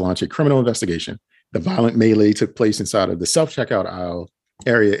police to launch a criminal investigation. The violent melee took place inside of the self-checkout aisle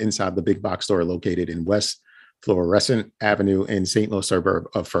area inside the big box store located in West Florissant Avenue in St. Louis suburb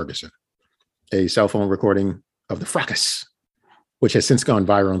of Ferguson. A cell phone recording of the fracas, which has since gone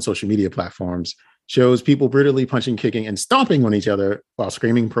viral on social media platforms, shows people brutally punching, kicking, and stomping on each other while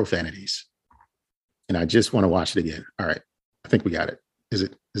screaming profanities. And I just want to watch it again. All right. I think we got it. Is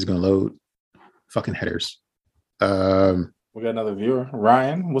it going to load? Fucking headers. We got another viewer.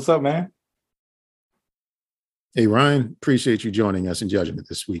 Ryan, what's up, man? Hey, Ryan, appreciate you joining us in judgment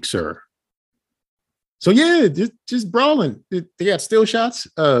this week, sir. So yeah, just brawling. They got still shots.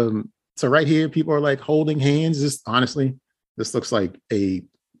 So right here, people are like holding hands. This looks like a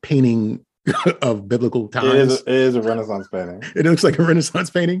painting of biblical times. It is a Renaissance painting. It looks like a Renaissance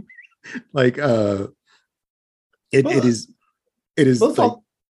painting. Like it is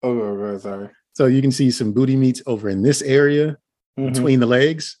like, sorry. So you can see some booty meats over in this area between the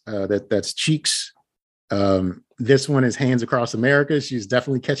legs. That's cheeks. This one is hands across America. She's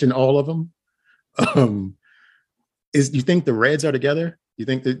definitely catching all of them. You think the reds are together? You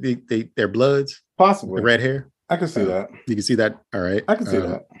think that they're bloods? Possibly. The red hair? I can see that. You can see that? All right. I can see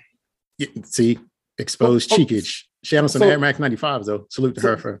that. See, exposed cheekage. She had on some Air Max 95s, though. Salute to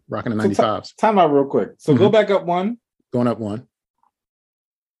her for rocking the 95s. Time out real quick. So go back up one. Going up one.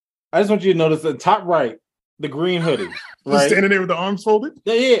 I just want you to notice the top right, the green hoodie. Right? Standing there with the arms folded?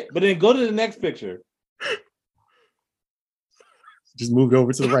 Yeah, but then go to the next picture. Just moved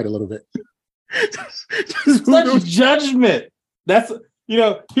over to the right a little bit. Such judgment. That's,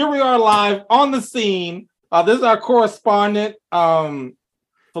 here we are live on the scene. This is our correspondent,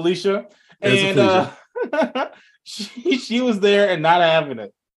 Felicia. And she was there and not having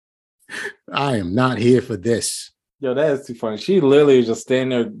it. I am not here for this. Yo, that is too funny. She literally is just standing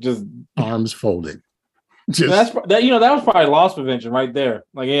there, just arms folded. That was probably loss prevention right there.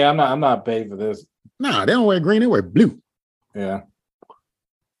 Like, yeah, I'm not paid for this. Nah, they don't wear green, they wear blue. Yeah.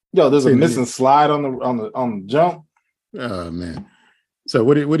 Yo, there's a Same missing here. slide on the jump. Oh man. So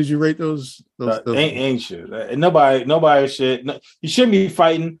what did you rate those? Ain't shit. Nobody shit. No, you shouldn't be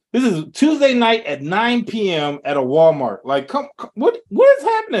fighting. This is Tuesday night at 9 p.m. at a Walmart. Like, come what is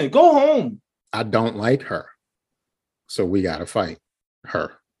happening? Go home. I don't like her, so we gotta fight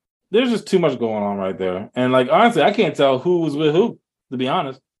her. There's just too much going on right there, and like honestly, I can't tell who was with who. To be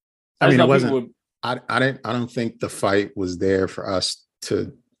honest, I mean, just it know wasn't. people I don't think the fight was there for us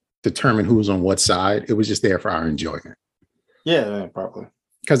to determine who was on what side. It was just there for our enjoyment. yeah, probably.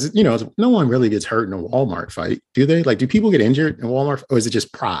 Because no one really gets hurt in a Walmart fight, do they? Like, do people get injured in Walmart, or is it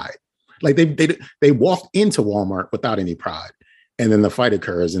just pride? Like they walked into Walmart without any pride, and then the fight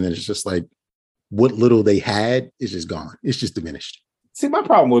occurs, and then it's just like what little they had is just gone. It's just diminished. See, my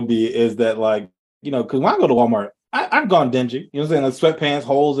problem would be is that like because when I go to Walmart, I've gone dingy. You know what I'm saying? Like sweatpants,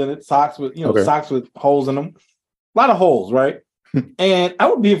 holes in it, socks with Okay. socks with holes in them, a lot of holes, right? And I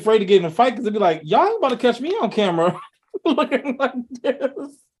would be afraid to get in a fight because they'd be like, y'all ain't about to catch me on camera looking like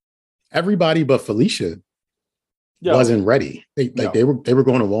this. Everybody but Felicia Yo, wasn't ready. They No. they were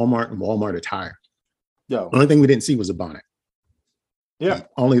going to Walmart in Walmart attire. yo, The only thing we didn't see was a bonnet. yeah. The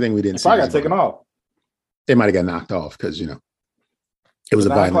only thing we didn't If see. I was got a taken bonnet. off. They might have got knocked off because it was a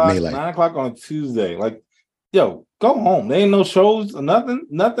 9 violent o'clock, melee. 9 o'clock on a Tuesday. Like, yo, go home. There ain't no shows or nothing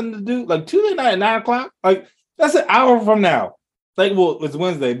to do. Like Tuesday night at 9 o'clock. Like, that's an hour from now. Like, well, it's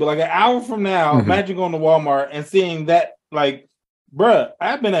Wednesday, but like an hour from now, Mhm. imagine going to Walmart and seeing that, like, bruh,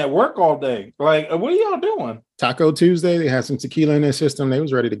 I've been at work all day. Like, what are y'all doing? Taco Tuesday, they had some tequila in their system. They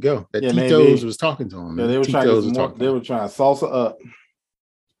was ready to go. That Yeah, Tito's maybe. was talking to them. Yeah, they were trying to Tito's get some was more. talking to They them. were trying to salsa up.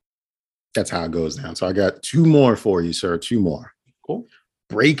 That's how it goes down. So I got two more for you, sir. Two more. Cool.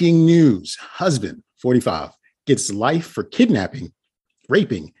 Breaking news. Husband, 45, gets life for kidnapping,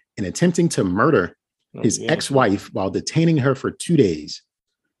 raping, and attempting to murder his Yeah. ex-wife while detaining her for 2 days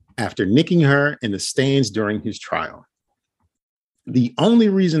after nicking her in the stands during his trial. The only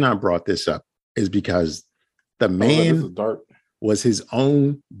reason I brought this up is because the Oh, this man is dark. was his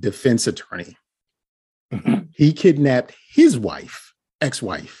own defense attorney. He kidnapped his wife,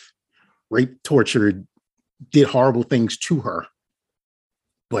 ex-wife, raped, tortured, did horrible things to her,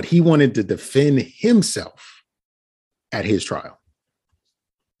 but he wanted to defend himself at his trial.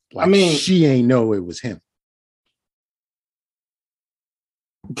 Like, I mean- she ain't know it was him.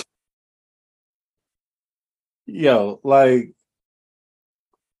 Yo, like,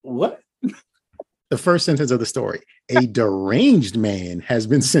 what? The first sentence of the story: a deranged man has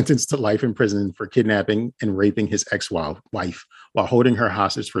been sentenced to life in prison for kidnapping and raping his ex-wife while holding her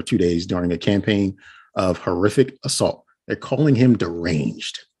hostage for 2 days during a campaign of horrific assault. They're calling him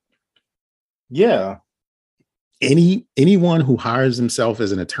deranged. Yeah. Anyone who hires himself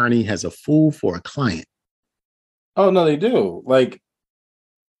as an attorney has a fool for a client. Oh no, they do. Like,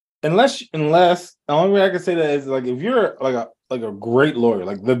 unless the only way I can say that is like if you're like a great lawyer,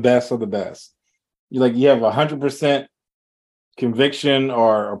 like the best of the best, you have 100% conviction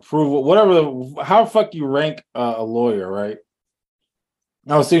or approval, whatever. How fuck you rank a lawyer, right?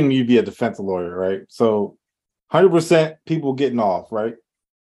 I was assuming you'd be a defense lawyer, right? So 100% people getting off, right?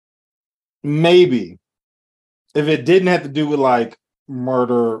 Maybe if it didn't have to do with like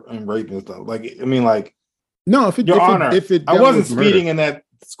murder and rape and stuff, like I mean, like No, if it, Your if Honor, it, if it I dealt wasn't with murder- speeding in that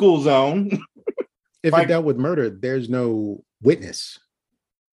school zone. if like- it dealt with murder, there's no witness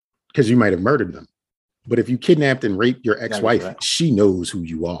because you might have murdered them. But if you kidnapped and raped your ex-wife, right. she knows who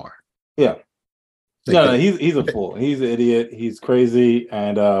you are. Yeah. Like No, that- he's a fool. He's an idiot. He's crazy,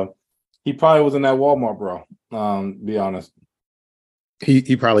 and he probably was in that Walmart, bro. Be honest.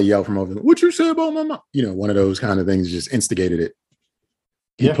 He probably yelled from over, "What you say about my mom?" One of those kind of things just instigated it.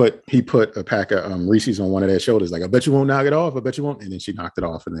 He Yeah. put a pack of Reese's on one of their shoulders, like, "I bet you won't knock it off. I bet you won't." And then she knocked it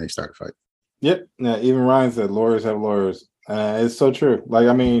off, and they started fighting. Yep. Yeah. Even Ryan said lawyers have lawyers. It's so true. Like,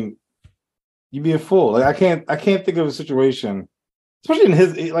 I mean, you'd be a fool. Like, I can't think of a situation, especially in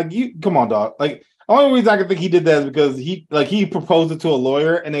his like. You come on, dog. Like, only reason I can think he did that is because he proposed it to a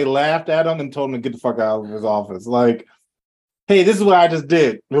lawyer and they laughed at him and told him to get the fuck out of his office. Like, hey, this is what I just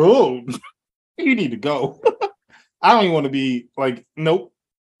did. Oh, you need to go. I don't even want to be like, nope,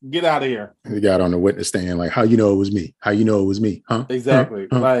 get out of here. He got on the witness stand, like, "How you know it was me? How you know it was me? Huh? Exactly.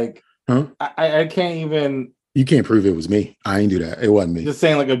 Huh? Like, Huh? I can't even You can't prove it was me. I ain't do that. It wasn't me." just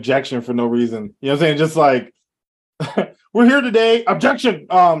saying like objection for no reason. You know what I'm saying? Just like we're here today. Objection.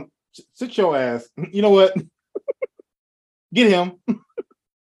 Sit your ass. You know what? Get him.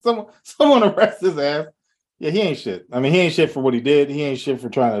 Someone arrest his ass. Yeah, he ain't shit. I mean, he ain't shit for what he did. He ain't shit for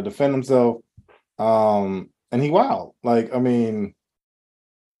trying to defend himself. And he wild. Like, I mean,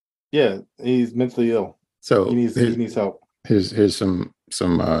 yeah, he's mentally ill. So He needs help. Here's some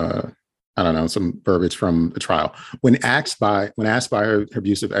I don't know, some verbiage from the trial. When asked by her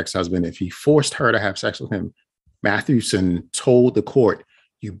abusive ex-husband if he forced her to have sex with him, Mathewson told the court,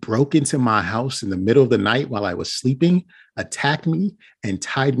 "You broke into my house in the middle of the night while I was sleeping, attacked me, and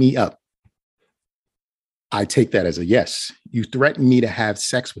tied me up. I take that as a yes. You threatened me to have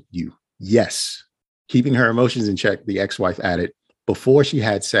sex with you. Yes." Keeping her emotions in check, the ex-wife added, "Before she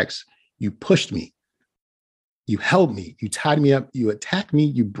had sex, you pushed me. You held me. You tied me up. You attacked me.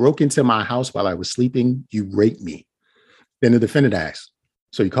 You broke into my house while I was sleeping. You raped me." Then the defendant asked,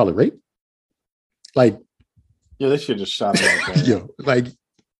 "So you call it rape?" Like, Yeah, they should just shot it like that. yo, like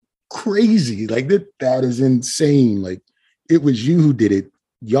crazy. Like that is insane. Like, it was you who did it.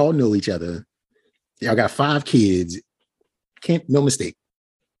 Y'all know each other. Y'all got 5 kids. No mistake.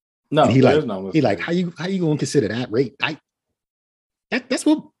 No, And there's no mistake. he like, how you gonna consider that rape? That's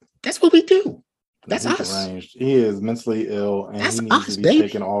what we do. That's He's us. deranged. He is mentally ill, and That's he needs us, to be baby.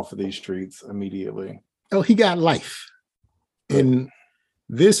 taken off of these streets immediately. Oh, he got life. And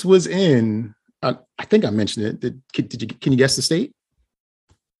this was in, I think I mentioned it. Can you guess the state?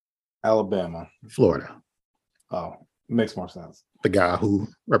 Alabama. Florida. Oh, makes more sense. The guy who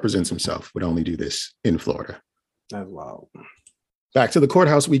represents himself would only do this in Florida. That's wild. Back to the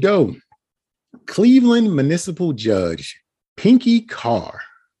courthouse we go. Cleveland municipal judge Pinky Carr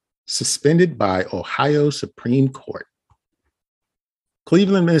suspended by Ohio Supreme Court.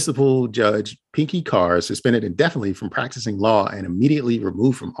 Cleveland municipal judge Pinky Carr suspended indefinitely from practicing law and immediately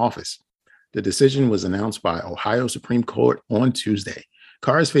removed from office. The decision was announced by Ohio Supreme Court on Tuesday.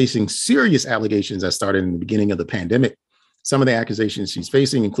 Carr is facing serious allegations that started in the beginning of the pandemic. Some of the accusations she's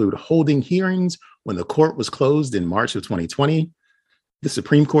facing include holding hearings when the court was closed in March of 2020. The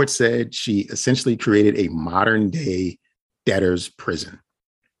Supreme Court said she essentially created a modern day debtor's prison.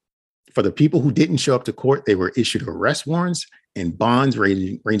 For the people who didn't show up to court, they were issued arrest warrants and bonds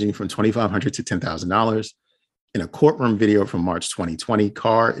ranging from $2,500 to $10,000. In a courtroom video from March 2020,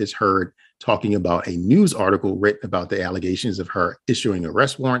 Carr is heard talking about a news article written about the allegations of her issuing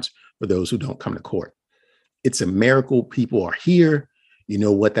arrest warrants for those who don't come to court. "It's a miracle people are here. You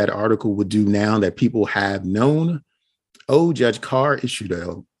know what that article would do now that people have known? Oh, Judge Carr issued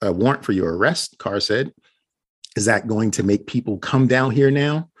a warrant for your arrest," Carr said. "Is that going to make people come down here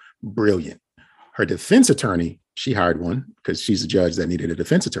now? Brilliant." Her defense attorney, she hired one because she's a judge that needed a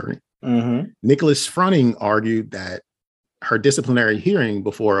defense attorney. Nicholas Fronting argued that her disciplinary hearing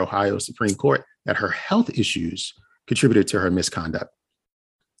before Ohio Supreme Court, that her health issues contributed to her misconduct.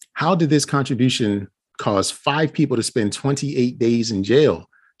 "How did this contribution cause 5 people to spend 28 days in jail?"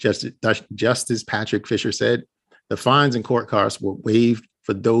 Justice Patrick Fisher said. "The fines and court costs were waived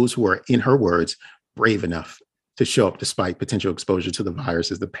for those who are, in her words, brave enough to show up despite potential exposure to the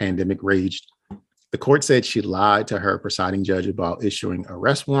virus as the pandemic raged." The court said she lied to her presiding judge about issuing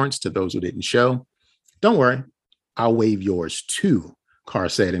arrest warrants to those who didn't show. "Don't worry, I'll waive yours too," Carr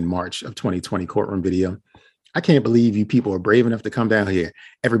said in March of 2020 courtroom video. "I can't believe you people are brave enough to come down here.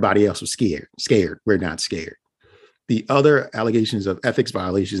 Everybody else was scared. We're not scared." The other allegations of ethics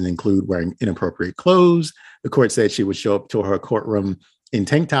violations include wearing inappropriate clothes. The court said she would show up to her courtroom in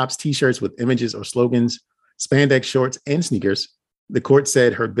tank tops, t-shirts with images or slogans, spandex shorts, and sneakers. The court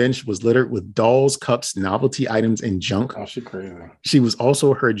said her bench was littered with dolls, cups, novelty items, and junk. Oh, she crazy. She was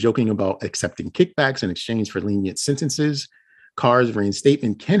also heard joking about accepting kickbacks in exchange for lenient sentences. Carr's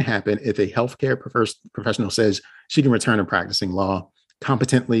reinstatement can happen if a healthcare professional says she can return to practicing law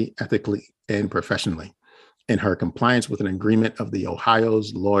competently, ethically, and professionally, in her compliance with an agreement of the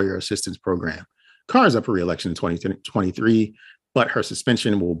Ohio's Lawyer Assistance Program. Carr is up for re-election in 2023, but her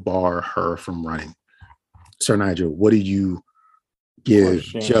suspension will bar her from running. Sir Nigel, what do you give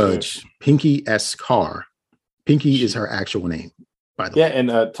Judge Pinky S. Carr? Pinky is her actual name, by the way. Yeah,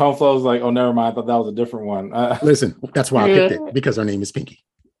 and Tone Flow's like, "Oh, never mind. I thought that was a different one." Listen, that's why I picked it, because her name is Pinky.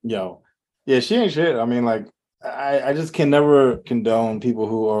 Yo, yeah, she ain't shit. I mean, like, I just can never condone people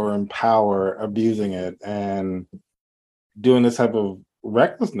who are in power abusing it and doing this type of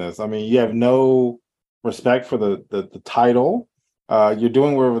recklessness. I mean, you have no respect for the title. You're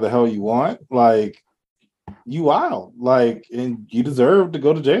doing whatever the hell you want. Like, you wild. Like, and you deserve to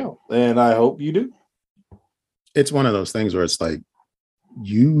go to jail. And I hope you do. It's one of those things where it's like,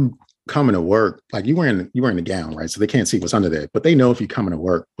 you coming to work, like you wearing a gown, right? So they can't see what's under there, but they know if you coming to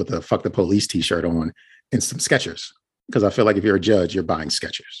work with a "fuck the police" t-shirt on and some Skechers. Because I feel like if you're a judge, you're buying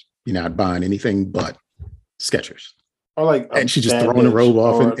Skechers. You're not buying anything but Skechers. Or like, and she just throwing the robe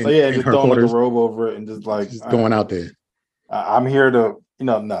off in just her throwing like quarters. a robe over it and just like She's going out there. I'm here to,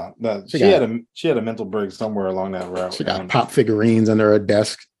 no. She had a mental break somewhere along that route. She got pop figurines under her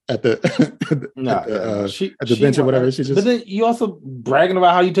desk. at the No, at the, she at the bench or whatever. She But just then you also bragging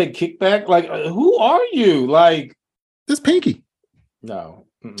about how you take kickback. Like, who are you? Like, that's Pinky. no,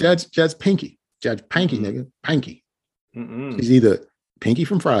 Judge Pinky. Judge Pinky, Mm-mm. nigga. Pinky. Mm-mm. She's either Pinky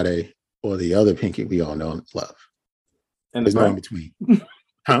from Friday or the other Pinky we all know and love. And the There's no in brain, between.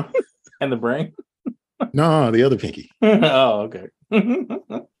 Huh? and the brain. No, the other Pinky. Oh, okay.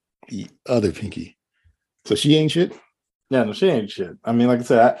 The other Pinky. So she ain't shit. Yeah, no, she ain't shit. I mean, like I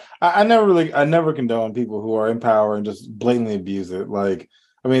said, I never condone people who are in power and just blatantly abuse it. Like,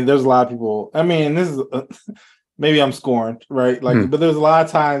 I mean, there's a lot of people. I mean, this is maybe I'm scorned, right? Like, but there's a lot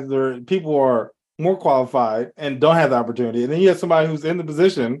of times there people are more qualified and don't have the opportunity, and then you have somebody who's in the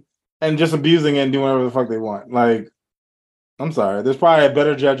position and just abusing it and doing whatever the fuck they want. Like, I'm sorry, there's probably a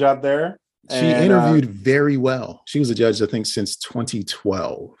better judge out there. She interviewed very well. She was a judge, I think, since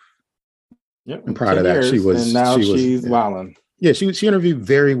 2012. Yep, And prior to that, she was. and now she's yeah. wilding. Yeah, she interviewed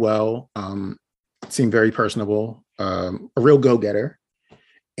very well. Seemed very personable. A real go-getter.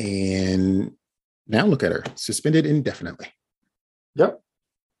 And now look at her, suspended indefinitely. Yep.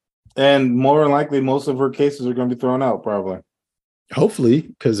 And more than likely, most of her cases are going to be thrown out, probably. Hopefully,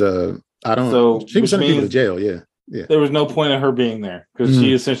 because I don't. So, she was which sending people to means jail. Yeah, yeah. there was no point in her being there because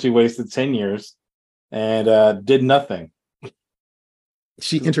she essentially wasted 10 years and did nothing.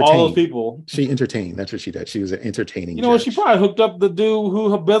 She entertained all those people. She entertained. That's what she did. She was an entertaining. You know what? judge. She probably hooked up the dude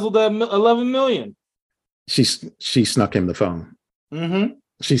who embezzled that 11 million. She snuck him the phone. Mm-hmm.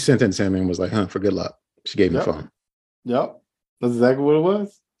 She sentenced him and was like, "Huh, for good luck." She gave him the phone. Yep, that's exactly what it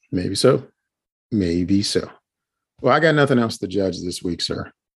was. Maybe so. Maybe so. Well, I got nothing else to judge this week,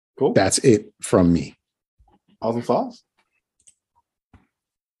 sir. Cool. That's it from me. Awesome sauce.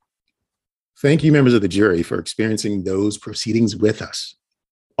 Thank you, members of the jury, for experiencing those proceedings with us.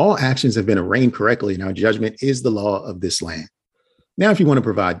 All actions have been arraigned correctly, and our judgment is the law of this land. Now, if you want to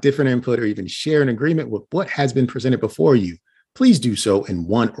provide different input or even share an agreement with what has been presented before you, please do so in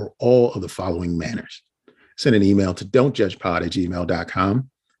one or all of the following manners. Send an email to don'tjudgepod@gmail.com.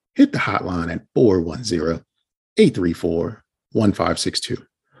 Hit the hotline at 410-834-1562.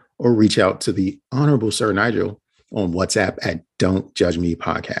 Or reach out to the Honorable Sir Nigel on WhatsApp at Don't Judge Me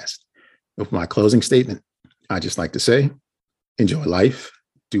Podcast. With my closing statement, I just like to say, enjoy life.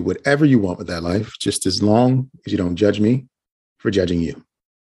 Do whatever you want with that life, just as long as you don't judge me for judging you.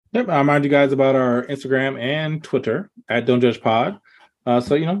 Yep, I remind you guys about our Instagram and Twitter at Don't Judge Pod.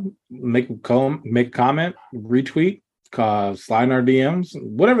 So, make a comment, retweet, slide in our DMs,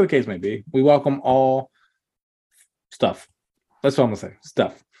 whatever the case may be. We welcome all stuff. That's what I'm going to say,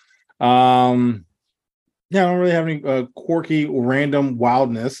 stuff. I don't really have any quirky, random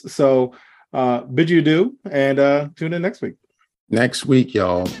wildness. So bid you adieu and tune in next week. Next week,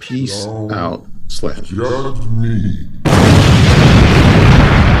 y'all. Peace out. Slim. Judge me.